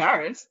felt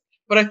embarrassed,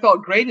 but I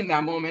felt great in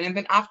that moment. And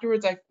then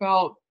afterwards, I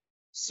felt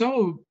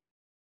so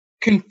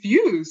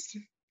confused.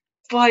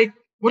 It's like,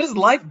 what has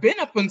life been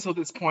up until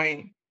this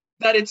point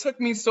that it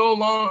took me so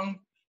long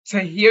to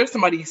hear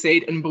somebody say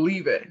it and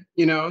believe it,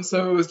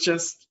 So it was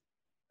just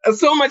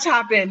so much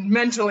happened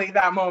mentally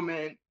that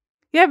moment.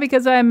 Yeah,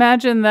 because I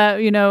imagine that,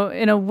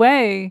 in a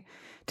way,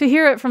 to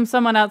hear it from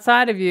someone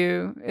outside of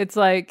you, it's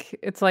like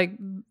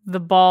the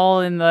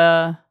ball in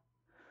the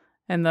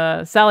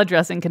salad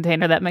dressing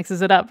container that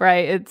mixes it up,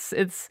 right? It's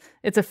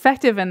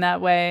effective in that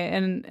way,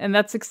 and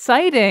that's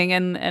exciting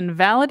and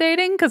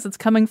validating because it's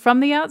coming from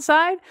the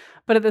outside.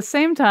 But at the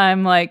same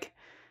time, like,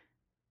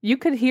 you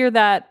could hear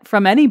that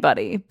from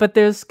anybody, but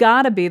there's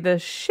got to be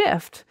this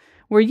shift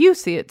where you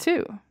see it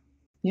too.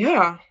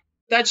 Yeah,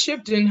 that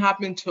shift didn't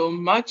happen till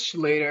much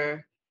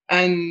later,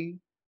 and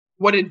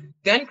what it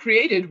then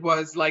created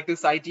was like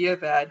this idea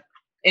that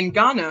in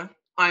Ghana,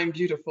 I'm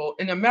beautiful.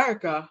 In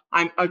America,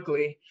 I'm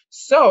ugly.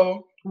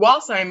 So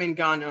whilst I'm in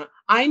Ghana,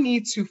 I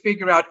need to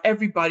figure out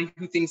everybody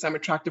who thinks I'm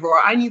attractive,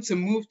 or I need to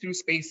move through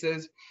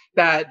spaces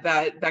that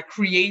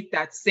create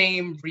that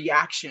same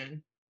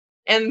reaction.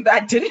 And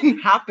that didn't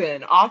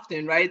happen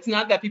often, right? It's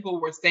not that people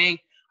were saying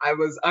I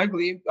was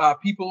ugly.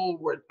 People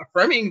were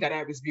affirming that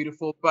I was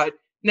beautiful, but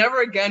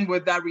never again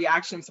would that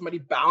reaction of somebody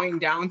bowing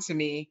down to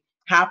me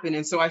happen.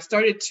 And so I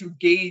started to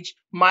gauge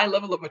my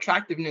level of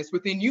attractiveness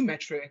with a new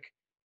metric,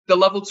 the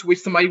level to which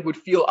somebody would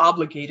feel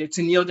obligated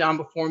to kneel down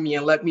before me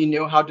and let me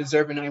know how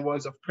deserving I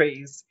was of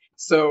praise.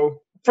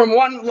 So from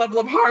one level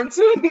of harm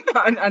to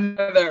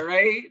another,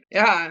 right?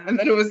 Yeah. And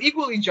then it was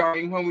equally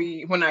jarring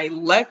when I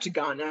left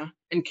Ghana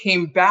and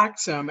came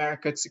back to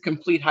America to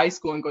complete high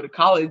school and go to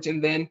college,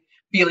 and then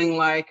feeling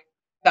like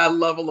that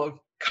level of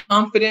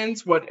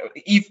confidence,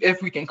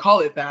 if we can call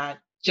it that,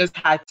 just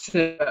had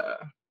to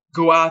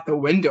go out the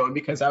window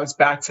because I was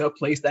back to a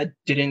place that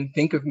didn't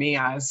think of me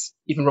as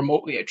even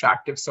remotely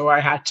attractive. So I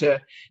had to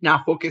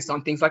now focus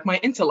on things like my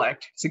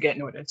intellect to get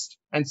noticed.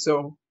 And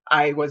so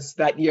I was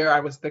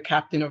the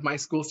captain of my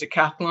school's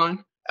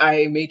decathlon.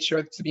 I made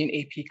sure to be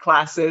in AP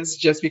classes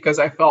just because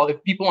I felt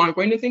if people aren't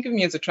going to think of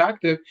me as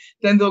attractive,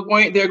 then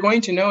they're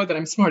going to know that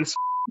I'm smart as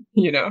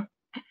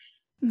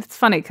It's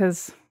funny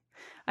because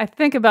I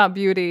think about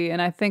beauty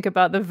and I think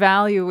about the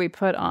value we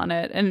put on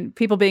it and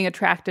people being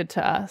attracted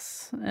to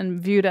us and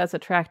viewed as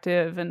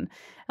attractive. And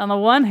on the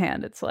one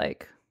hand, it's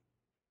like,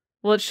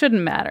 well, it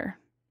shouldn't matter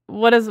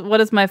what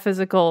does my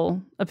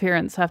physical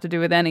appearance have to do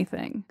with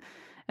anything?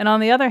 And on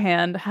the other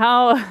hand,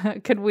 how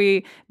could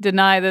we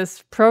deny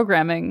this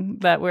programming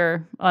that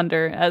we're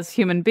under as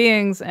human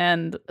beings?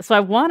 And so I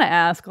want to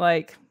ask,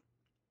 like,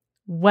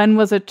 when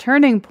was a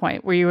turning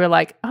point where you were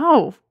like,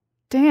 oh,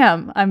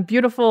 damn, I'm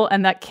beautiful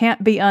and that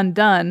can't be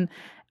undone?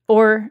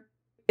 Or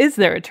is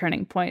there a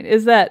turning point?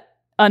 Is that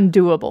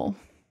undoable?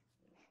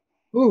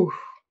 Ooh,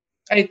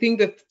 I think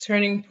the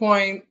turning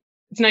point,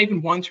 it's not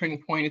even one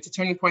turning point. It's a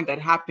turning point that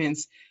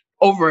happens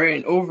over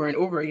and over and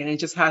over again. It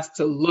just has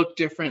to look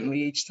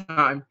differently each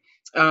time.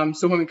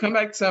 So when we come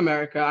back to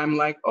America, I'm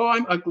like, oh,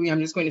 I'm ugly.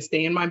 I'm just going to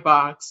stay in my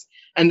box.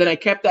 And then I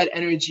kept that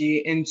energy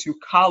into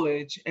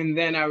college. And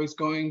then I was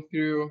going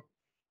through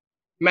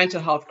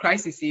mental health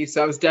crises.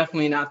 So I was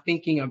definitely not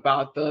thinking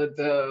about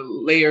the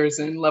layers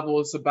and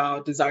levels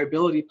about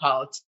desirability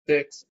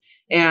politics.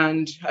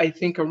 And I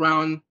think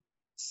around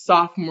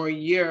sophomore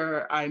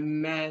year, I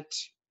met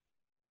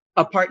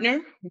a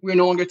partner. We're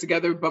no longer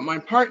together, but my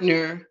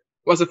partner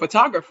was a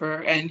photographer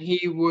and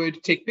he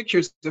would take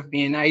pictures of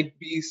me and I'd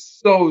be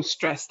so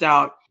stressed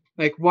out.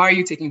 Like, why are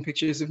you taking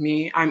pictures of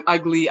me? I'm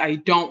ugly. I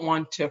don't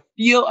want to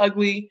feel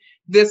ugly.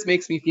 This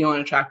makes me feel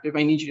unattractive.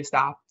 I need you to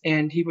stop.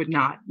 And he would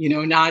not,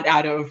 not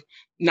out of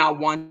not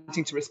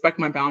wanting to respect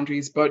my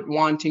boundaries, but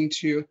wanting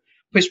to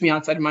push me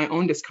outside of my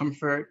own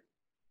discomfort.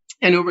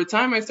 And over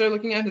time, I started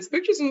looking at his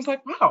pictures and was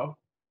like, wow,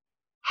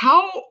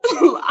 how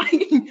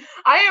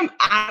I am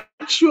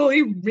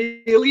actually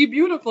really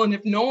beautiful. And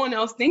if no one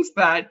else thinks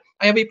that,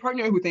 I have a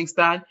partner who thinks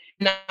that.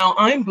 Now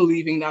I'm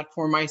believing that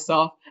for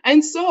myself.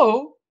 And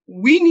so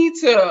we need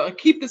to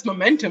keep this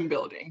momentum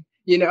building,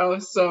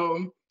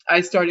 So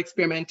I started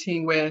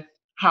experimenting with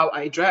how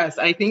I dress.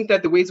 I think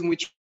that the ways in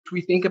which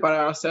we think about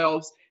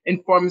ourselves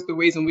informs the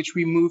ways in which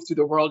we move through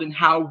the world and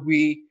how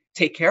we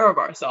take care of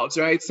ourselves,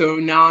 right? So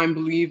now I'm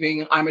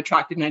believing I'm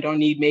attracted and I don't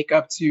need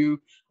makeup to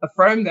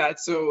affirm that.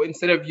 So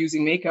instead of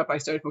using makeup, I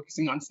started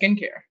focusing on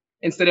skincare.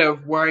 Instead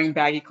of wearing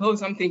baggy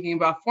clothes, I'm thinking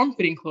about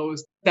form-fitting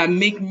clothes that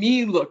make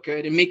me look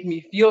good and make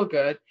me feel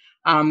good.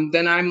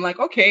 Then I'm like,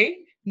 okay,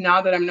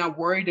 now that I'm not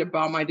worried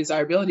about my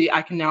desirability,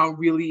 I can now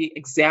really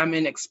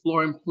examine,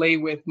 explore, and play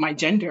with my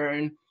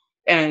gender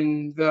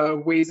and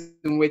the ways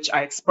in which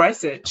I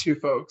express it to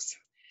folks.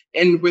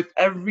 And with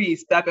every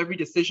step, every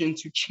decision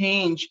to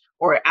change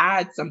or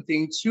add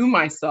something to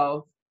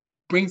myself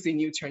brings a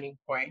new turning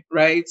point,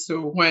 right?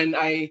 So when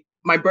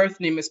my birth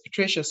name is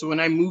Patricia. So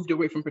when I moved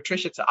away from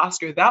Patricia to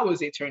Oscar, that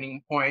was a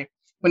turning point.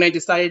 When I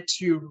decided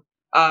to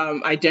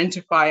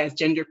identify as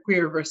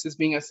genderqueer versus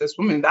being a cis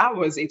woman, that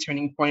was a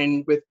turning point.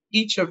 And with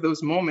each of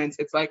those moments,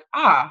 it's like,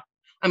 I'm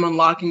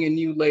unlocking a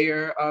new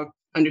layer of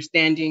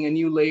understanding, a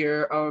new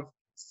layer of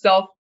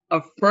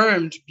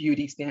self-affirmed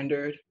beauty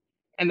standard.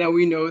 And then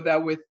we know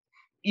that with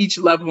each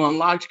level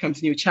unlocked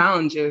comes new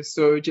challenges.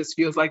 So it just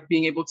feels like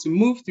being able to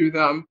move through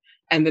them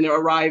and then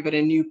arrive at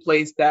a new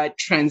place that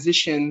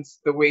transitions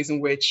the ways in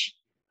which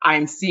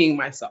I'm seeing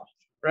myself,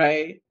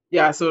 right?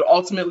 Yeah, so it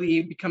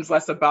ultimately becomes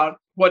less about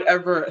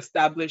whatever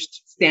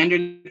established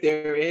standard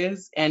there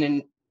is and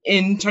an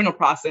internal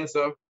process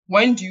of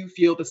when do you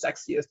feel the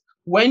sexiest?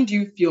 When do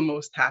you feel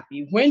most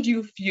happy? When do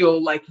you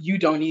feel like you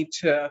don't need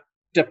to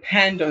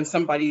depend on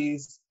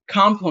somebody's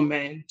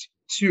compliment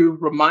to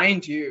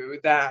remind you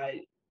that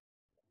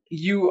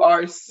you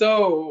are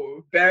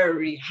so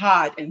very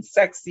hot and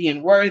sexy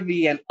and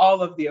worthy and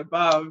all of the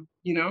above,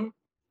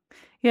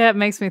 Yeah, it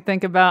makes me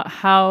think about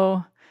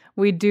how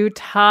we do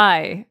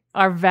tie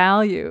our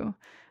value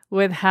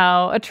with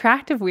how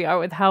attractive we are,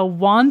 with how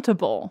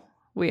wantable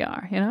we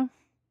are,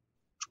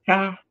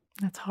 Yeah.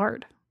 That's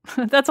hard.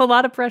 That's a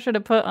lot of pressure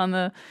to put on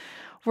the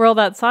world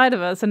outside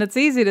of us. And it's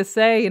easy to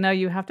say,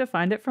 you have to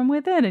find it from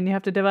within and you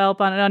have to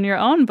develop on it on your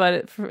own.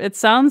 But it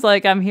sounds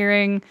like I'm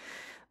hearing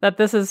that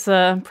this is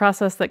a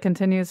process that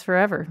continues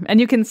forever.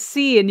 And you can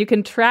see and you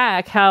can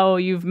track how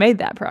you've made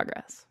that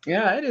progress.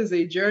 Yeah, it is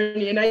a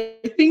journey. And I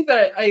think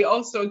that I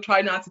also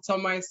try not to tell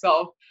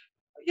myself,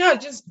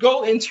 just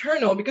go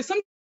internal, because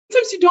sometimes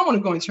you don't want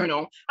to go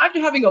internal.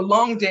 After having a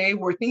long day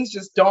where things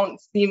just don't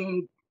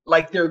seem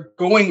like they're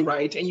going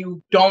right and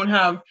you don't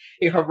have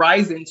a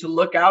horizon to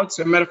look out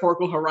to, a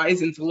metaphorical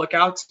horizon to look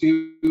out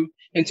to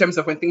in terms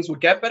of when things will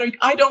get better,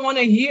 I don't want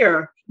to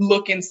hear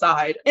look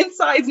inside.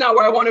 Inside's not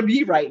where I want to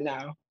be right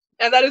now.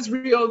 And that is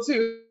real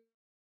too.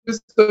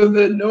 So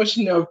the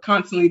notion of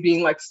constantly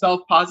being like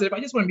self-positive, I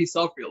just want to be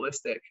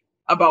self-realistic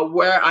about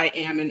where I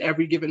am in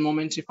every given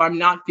moment. If I'm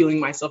not feeling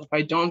myself, if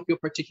I don't feel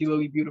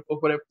particularly beautiful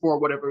for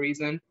whatever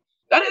reason,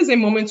 that is a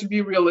moment to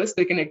be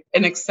realistic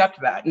and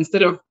accept that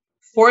instead of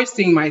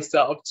forcing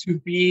myself to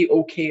be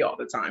okay all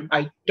the time.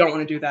 I don't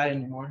want to do that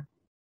anymore.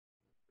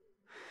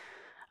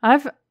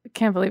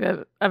 Can't believe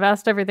it. I've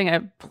asked everything I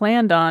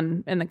planned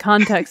on in the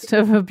context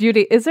of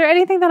beauty. Is there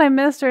anything that I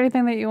missed or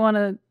anything that you want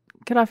to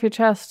get off your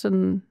chest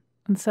and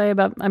say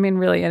about,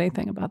 really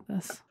anything about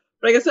this?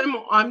 But I guess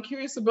I'm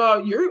curious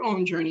about your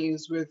own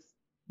journeys with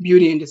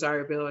beauty and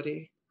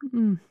desirability.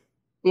 Mm.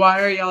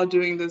 Why are y'all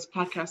doing this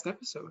podcast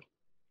episode?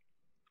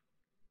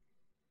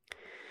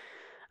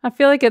 I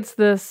feel like it's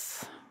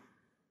this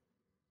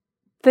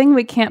thing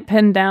we can't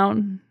pin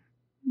down,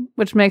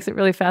 which makes it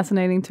really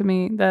fascinating to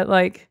me that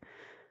like,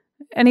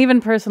 and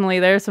even personally,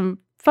 there's some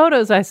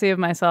photos I see of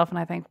myself and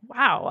I think,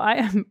 wow, I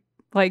am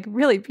like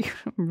really,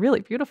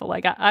 really beautiful.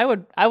 Like I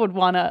would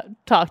want to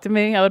talk to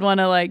me. I would want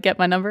to like get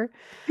my number.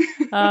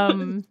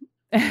 And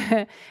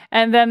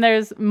then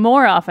there's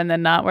more often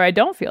than not where I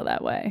don't feel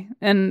that way.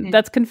 And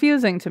that's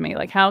confusing to me.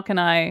 Like, how can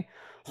I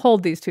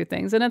hold these two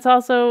things? And it's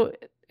also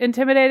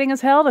intimidating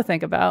as hell to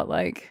think about,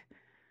 like,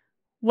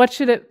 what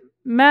should it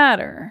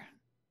matter?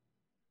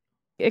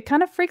 It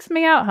kind of freaks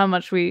me out how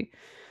much we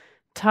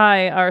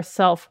tie our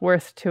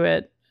self-worth to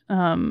it.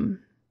 I'm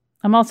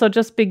also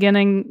just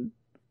beginning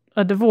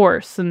a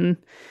divorce and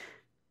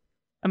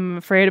I'm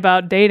afraid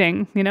about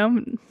dating, you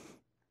know,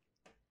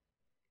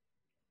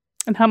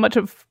 and how much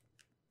of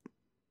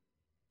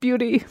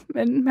beauty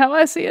and how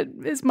I see it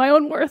is my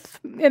own worth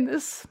in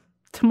this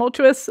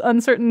tumultuous,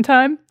 uncertain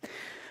time.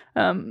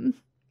 So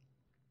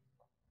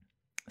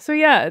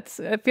yeah,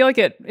 I feel like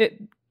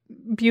it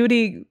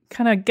beauty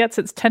kind of gets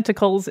its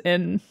tentacles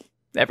in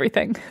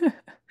everything,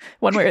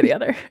 one way or the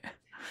other.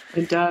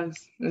 It does.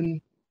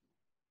 And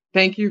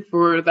thank you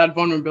for that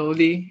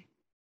vulnerability.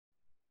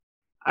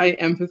 I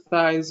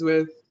empathize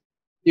with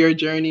your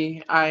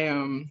journey.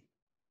 I'm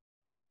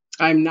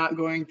not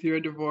going through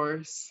a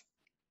divorce,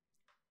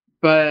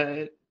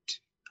 but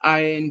I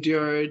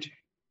endured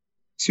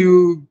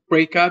 2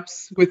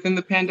 breakups within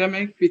the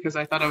pandemic because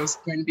I thought I was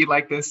going to be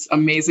like this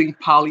amazing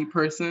poly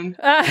person.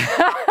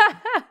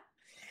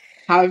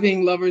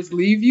 Having lovers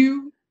leave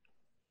you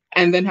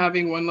and then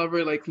having one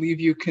lover like leave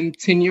you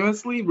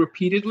continuously,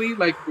 repeatedly,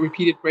 like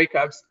repeated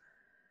breakups,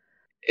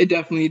 it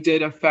definitely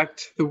did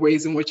affect the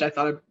ways in which I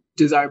thought of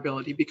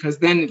desirability, because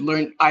then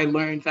I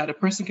learned that a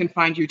person can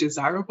find you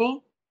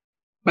desirable,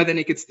 but then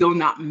it could still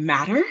not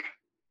matter.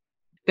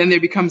 Then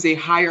there becomes a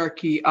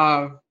hierarchy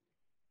of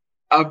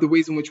the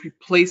ways in which we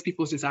place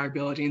people's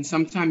desirability. And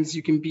sometimes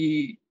you can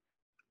be,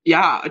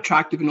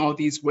 attractive in all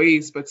these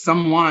ways, but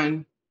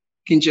someone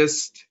can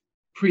just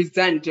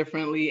present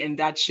differently and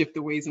that shift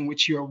the ways in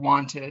which you're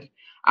wanted.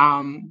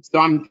 So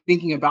I'm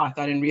thinking about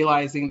that and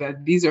realizing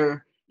that these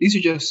are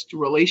just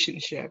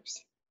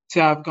relationships.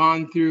 To have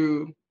gone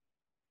through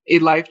a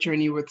life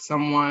journey with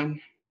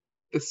someone,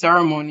 the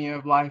ceremony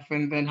of life,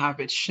 and then have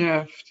it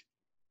shift.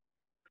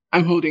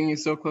 I'm holding you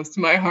so close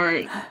to my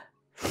heart.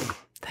 Thanks.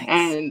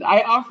 And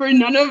I offer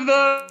none of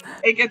the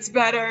it gets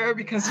better,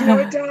 because you know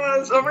it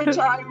does over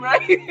time,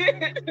 right?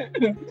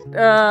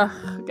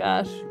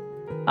 Gosh.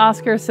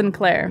 Oscar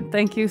Sinclair,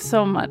 thank you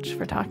so much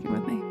for talking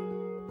with me.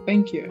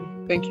 Thank you.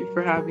 Thank you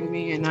for having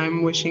me. And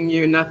I'm wishing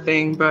you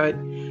nothing but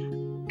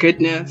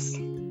goodness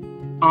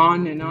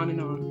on and on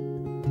and on.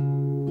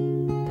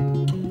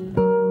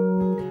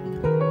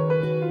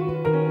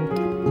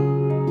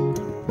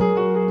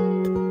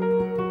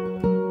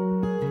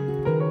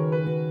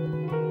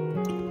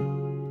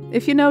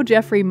 If you know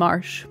Jeffrey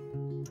Marsh,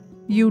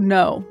 you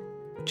know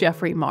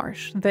Jeffrey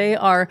Marsh. They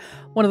are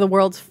one of the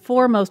world's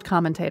foremost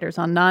commentators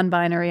on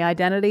non-binary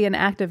identity and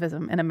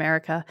activism in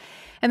America.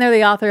 And they're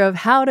the author of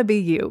How to Be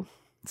You.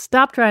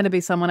 Stop trying to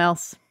be someone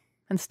else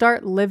and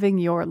start living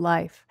your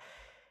life.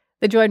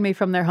 They joined me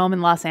from their home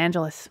in Los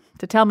Angeles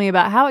to tell me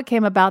about how it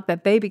came about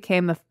that they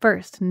became the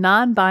first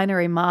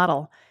non-binary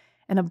model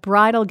in a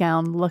bridal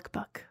gown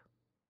lookbook.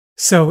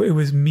 So it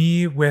was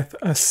me with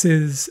a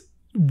cis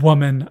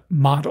woman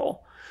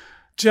model,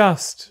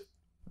 just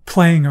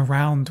playing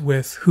around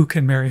with who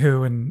can marry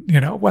who and, you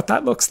know, what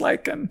that looks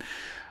like. And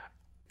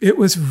it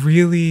was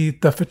really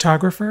the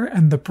photographer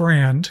and the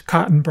brand,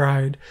 Cotton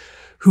Bride,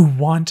 who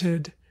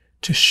wanted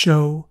to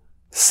show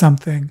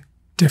something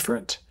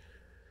different,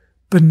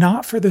 but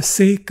not for the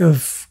sake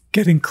of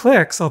getting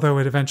clicks, although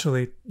it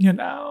eventually, you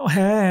know,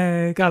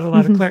 hey, got a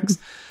lot of clicks.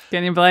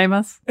 Can you blame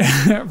us?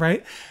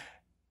 Right?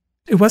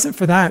 It wasn't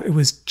for that. It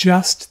was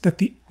just that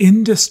the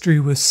industry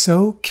was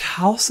so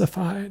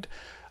calcified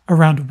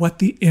around what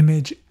the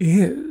image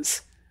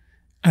is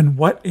and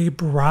what a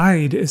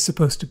bride is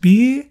supposed to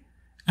be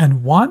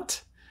and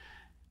want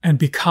and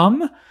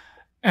become,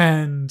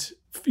 and,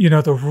 you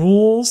know, the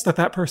rules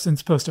that person's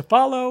supposed to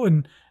follow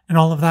and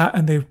all of that.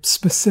 And they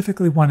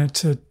specifically wanted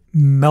to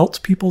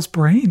melt people's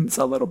brains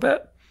a little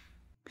bit.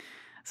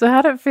 So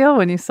how did it feel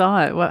when you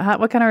saw it?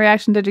 What kind of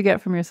reaction did you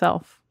get from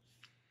yourself?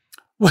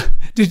 What,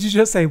 did you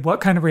just say,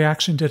 what kind of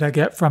reaction did I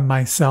get from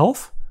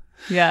myself?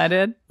 Yeah, I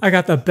did. I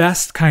got the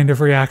best kind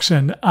of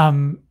reaction.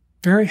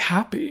 Very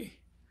happy.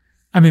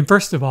 I mean,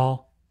 first of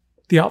all,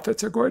 the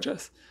outfits are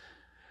gorgeous.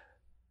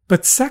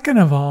 But second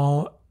of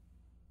all,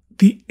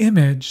 the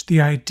image,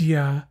 the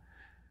idea,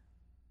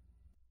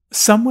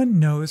 someone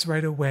knows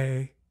right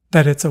away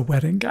that it's a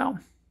wedding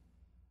gown.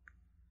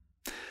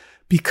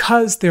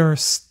 Because there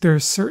are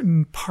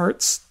certain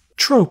parts,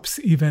 tropes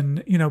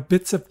even, you know,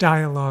 bits of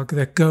dialogue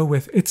that go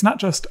with, it's not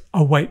just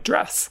a white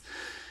dress.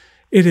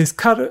 It is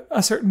cut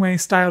a certain way,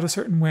 styled a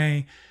certain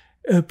way,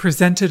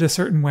 presented a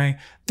certain way.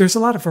 There's a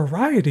lot of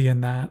variety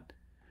in that,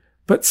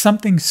 but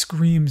something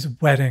screams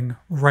wedding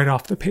right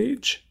off the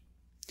page.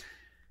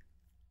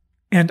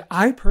 And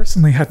I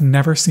personally had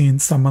never seen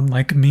someone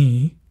like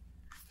me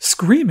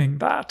screaming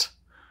that.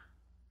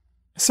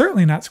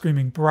 Certainly not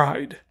screaming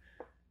bride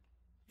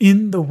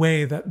in the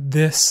way that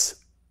this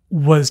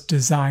was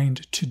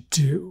designed to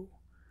do.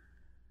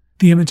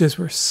 The images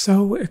were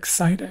so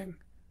exciting,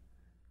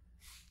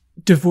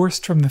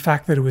 divorced from the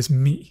fact that it was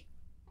me.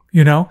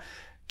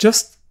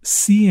 Just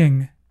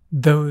seeing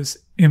those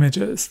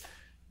images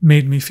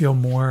made me feel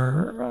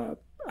more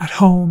at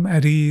home,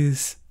 at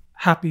ease,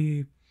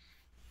 happy,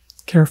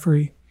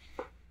 carefree.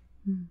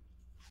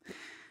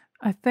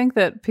 I think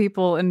that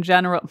people in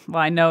general,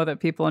 I know that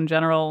people in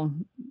general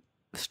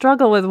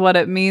struggle with what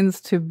it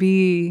means to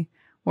be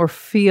or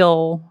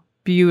feel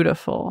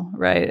beautiful,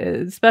 right?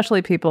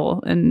 Especially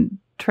people in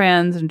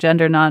trans and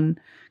gender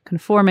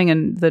non-conforming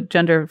and the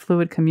gender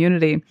fluid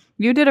community.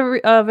 You did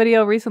a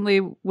video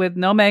recently with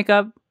no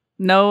makeup,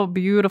 no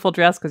beautiful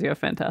dress, because you have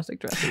fantastic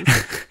dresses,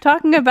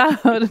 talking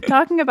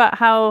about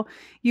how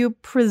you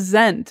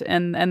present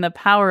and the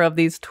power of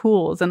these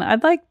tools. And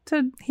I'd like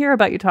to hear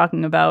about you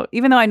talking about,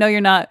 even though I know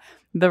you're not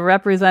the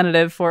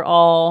representative for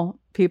all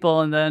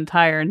people in the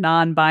entire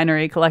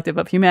non-binary collective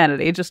of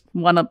humanity, just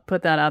want to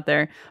put that out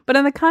there. But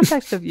in the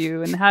context of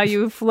you and how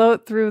you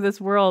float through this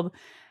world,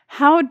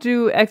 how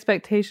do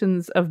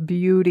expectations of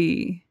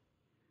beauty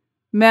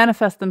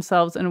manifest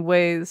themselves in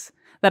ways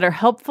that are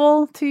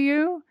helpful to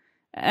you?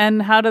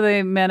 And how do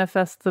they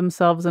manifest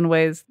themselves in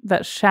ways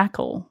that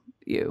shackle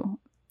you?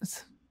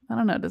 I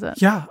don't know, does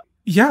that?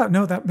 Yeah,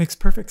 no, that makes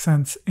perfect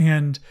sense.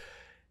 And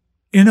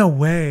in a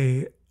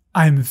way,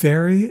 I'm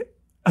very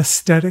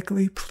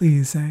aesthetically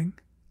pleasing.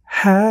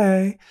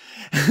 Hey.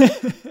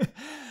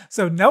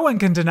 So no one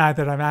can deny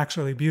that I'm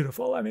actually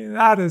beautiful. I mean,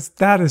 that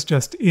is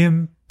just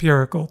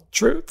empirical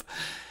truth.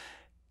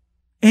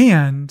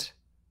 And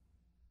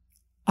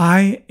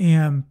I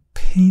am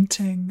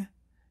painting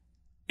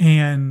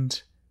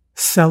and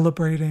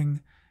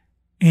celebrating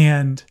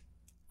and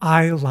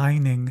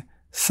eyelining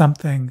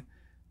something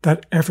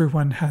that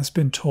everyone has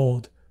been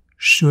told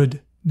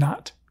should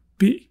not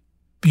be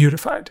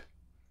beautified.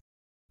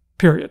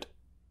 Period.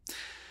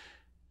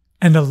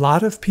 And a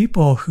lot of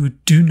people who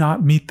do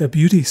not meet the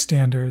beauty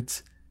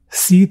standards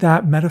see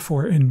that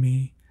metaphor in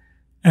me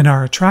and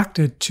are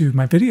attracted to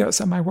my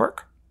videos and my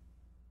work.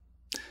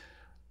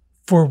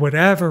 For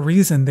whatever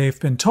reason, they've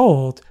been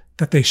told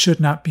that they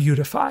should not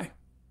beautify.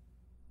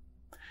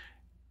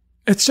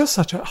 It's just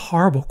such a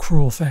horrible,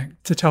 cruel thing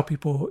to tell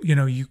people,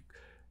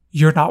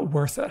 you're not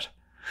worth it.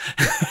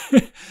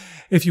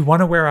 If you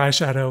want to wear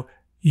eyeshadow,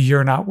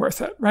 you're not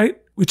worth it,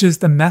 right? Which is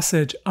the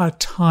message a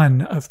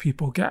ton of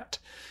people get.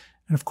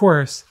 And of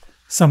course,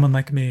 someone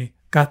like me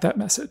got that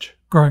message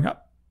growing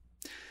up.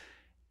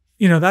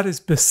 That is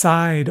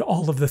beside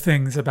all of the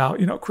things about,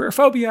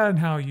 queerphobia and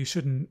how you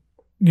shouldn't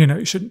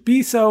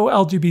be so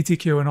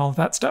LGBTQ and all of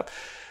that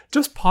stuff.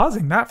 Just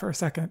pausing that for a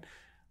second.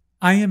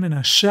 I am in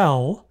a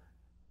shell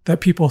that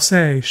people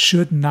say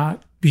should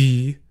not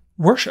be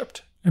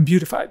worshipped and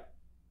beautified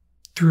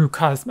through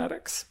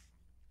cosmetics.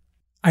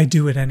 I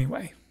do it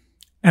anyway.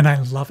 And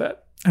I love it.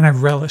 And I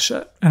relish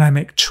it. And I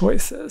make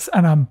choices.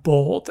 And I'm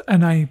bold.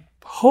 And I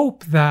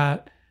hope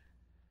that...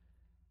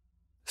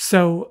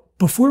 So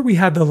before we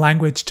had the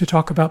language to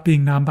talk about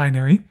being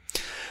non-binary,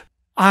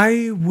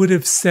 I would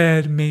have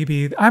said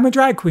maybe, I'm a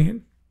drag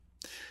queen.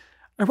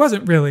 I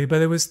wasn't really,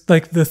 but it was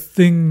like the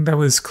thing that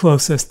was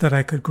closest that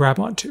I could grab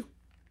onto.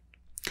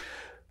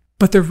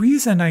 But the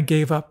reason I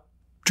gave up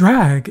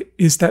drag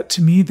is that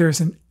to me, there's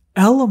an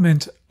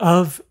element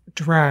of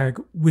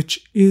drag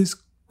which is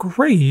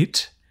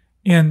great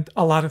and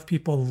a lot of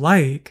people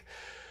like,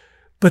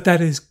 but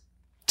that is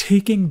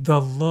taking the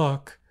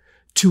look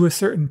to a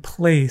certain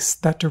place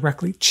that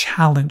directly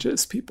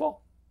challenges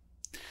people.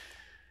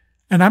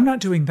 And I'm not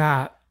doing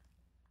that.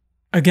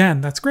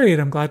 Again, that's great.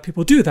 I'm glad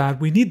people do that.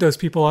 We need those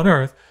people on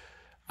earth.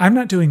 I'm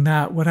not doing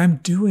that. What I'm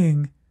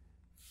doing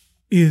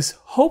is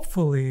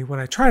hopefully what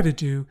I try to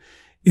do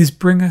is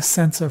bring a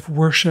sense of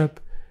worship,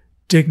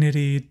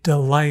 dignity,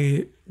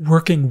 delight,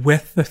 working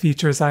with the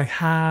features I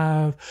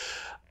have.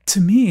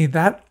 To me,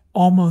 that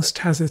almost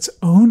has its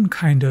own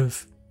kind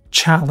of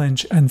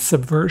challenge and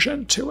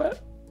subversion to it.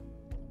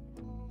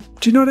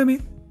 Do you know what I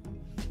mean?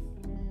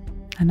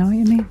 I know what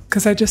you mean.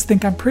 Because I just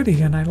think I'm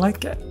pretty and I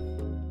like it.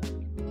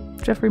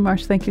 Jeffrey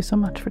Marsh, thank you so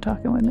much for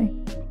talking with me.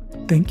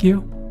 Thank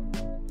you.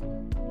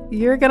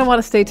 You're going to want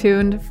to stay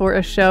tuned for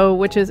a show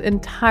which is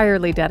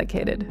entirely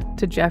dedicated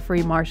to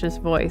Jeffrey Marsh's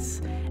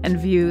voice and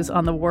views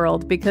on the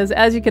world, because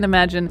as you can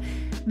imagine,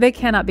 they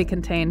cannot be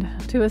contained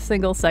to a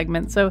single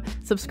segment. So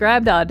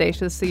subscribe to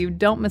Audacious so you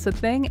don't miss a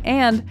thing,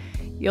 and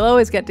you'll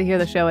always get to hear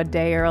the show a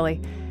day early.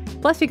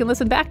 Plus, you can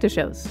listen back to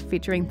shows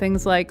featuring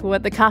things like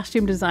what the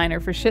costume designer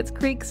for Schitt's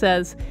Creek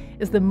says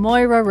is the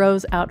Moira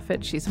Rose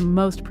outfit she's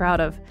most proud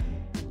of,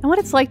 and what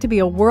it's like to be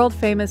a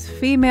world-famous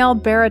female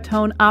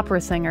baritone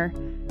opera singer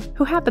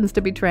who happens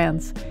to be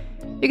trans.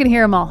 You can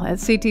hear them all at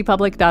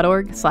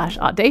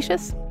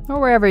ctpublic.org/audacious or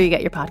wherever you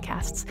get your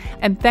podcasts.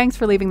 And thanks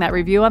for leaving that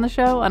review on the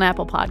show on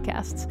Apple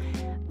Podcasts.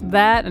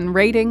 That and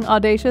rating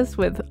Audacious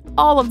with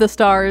all of the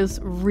stars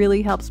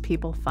really helps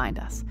people find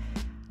us.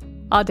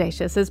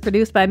 Audacious is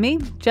produced by me,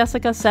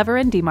 Jessica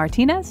Severin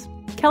DeMartinez,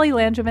 Kelly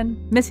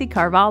Langevin, Missy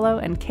Carvalho,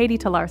 and Katie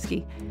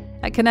Tolarski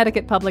at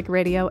Connecticut Public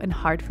Radio in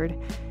Hartford.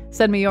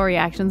 Send me your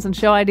reactions and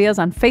show ideas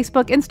on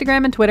Facebook,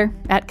 Instagram, and Twitter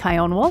at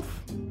Chion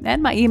Wolf.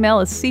 And my email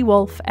is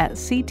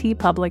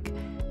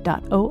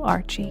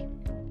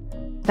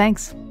cwolf@ctpublic.org.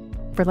 Thanks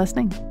for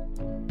listening.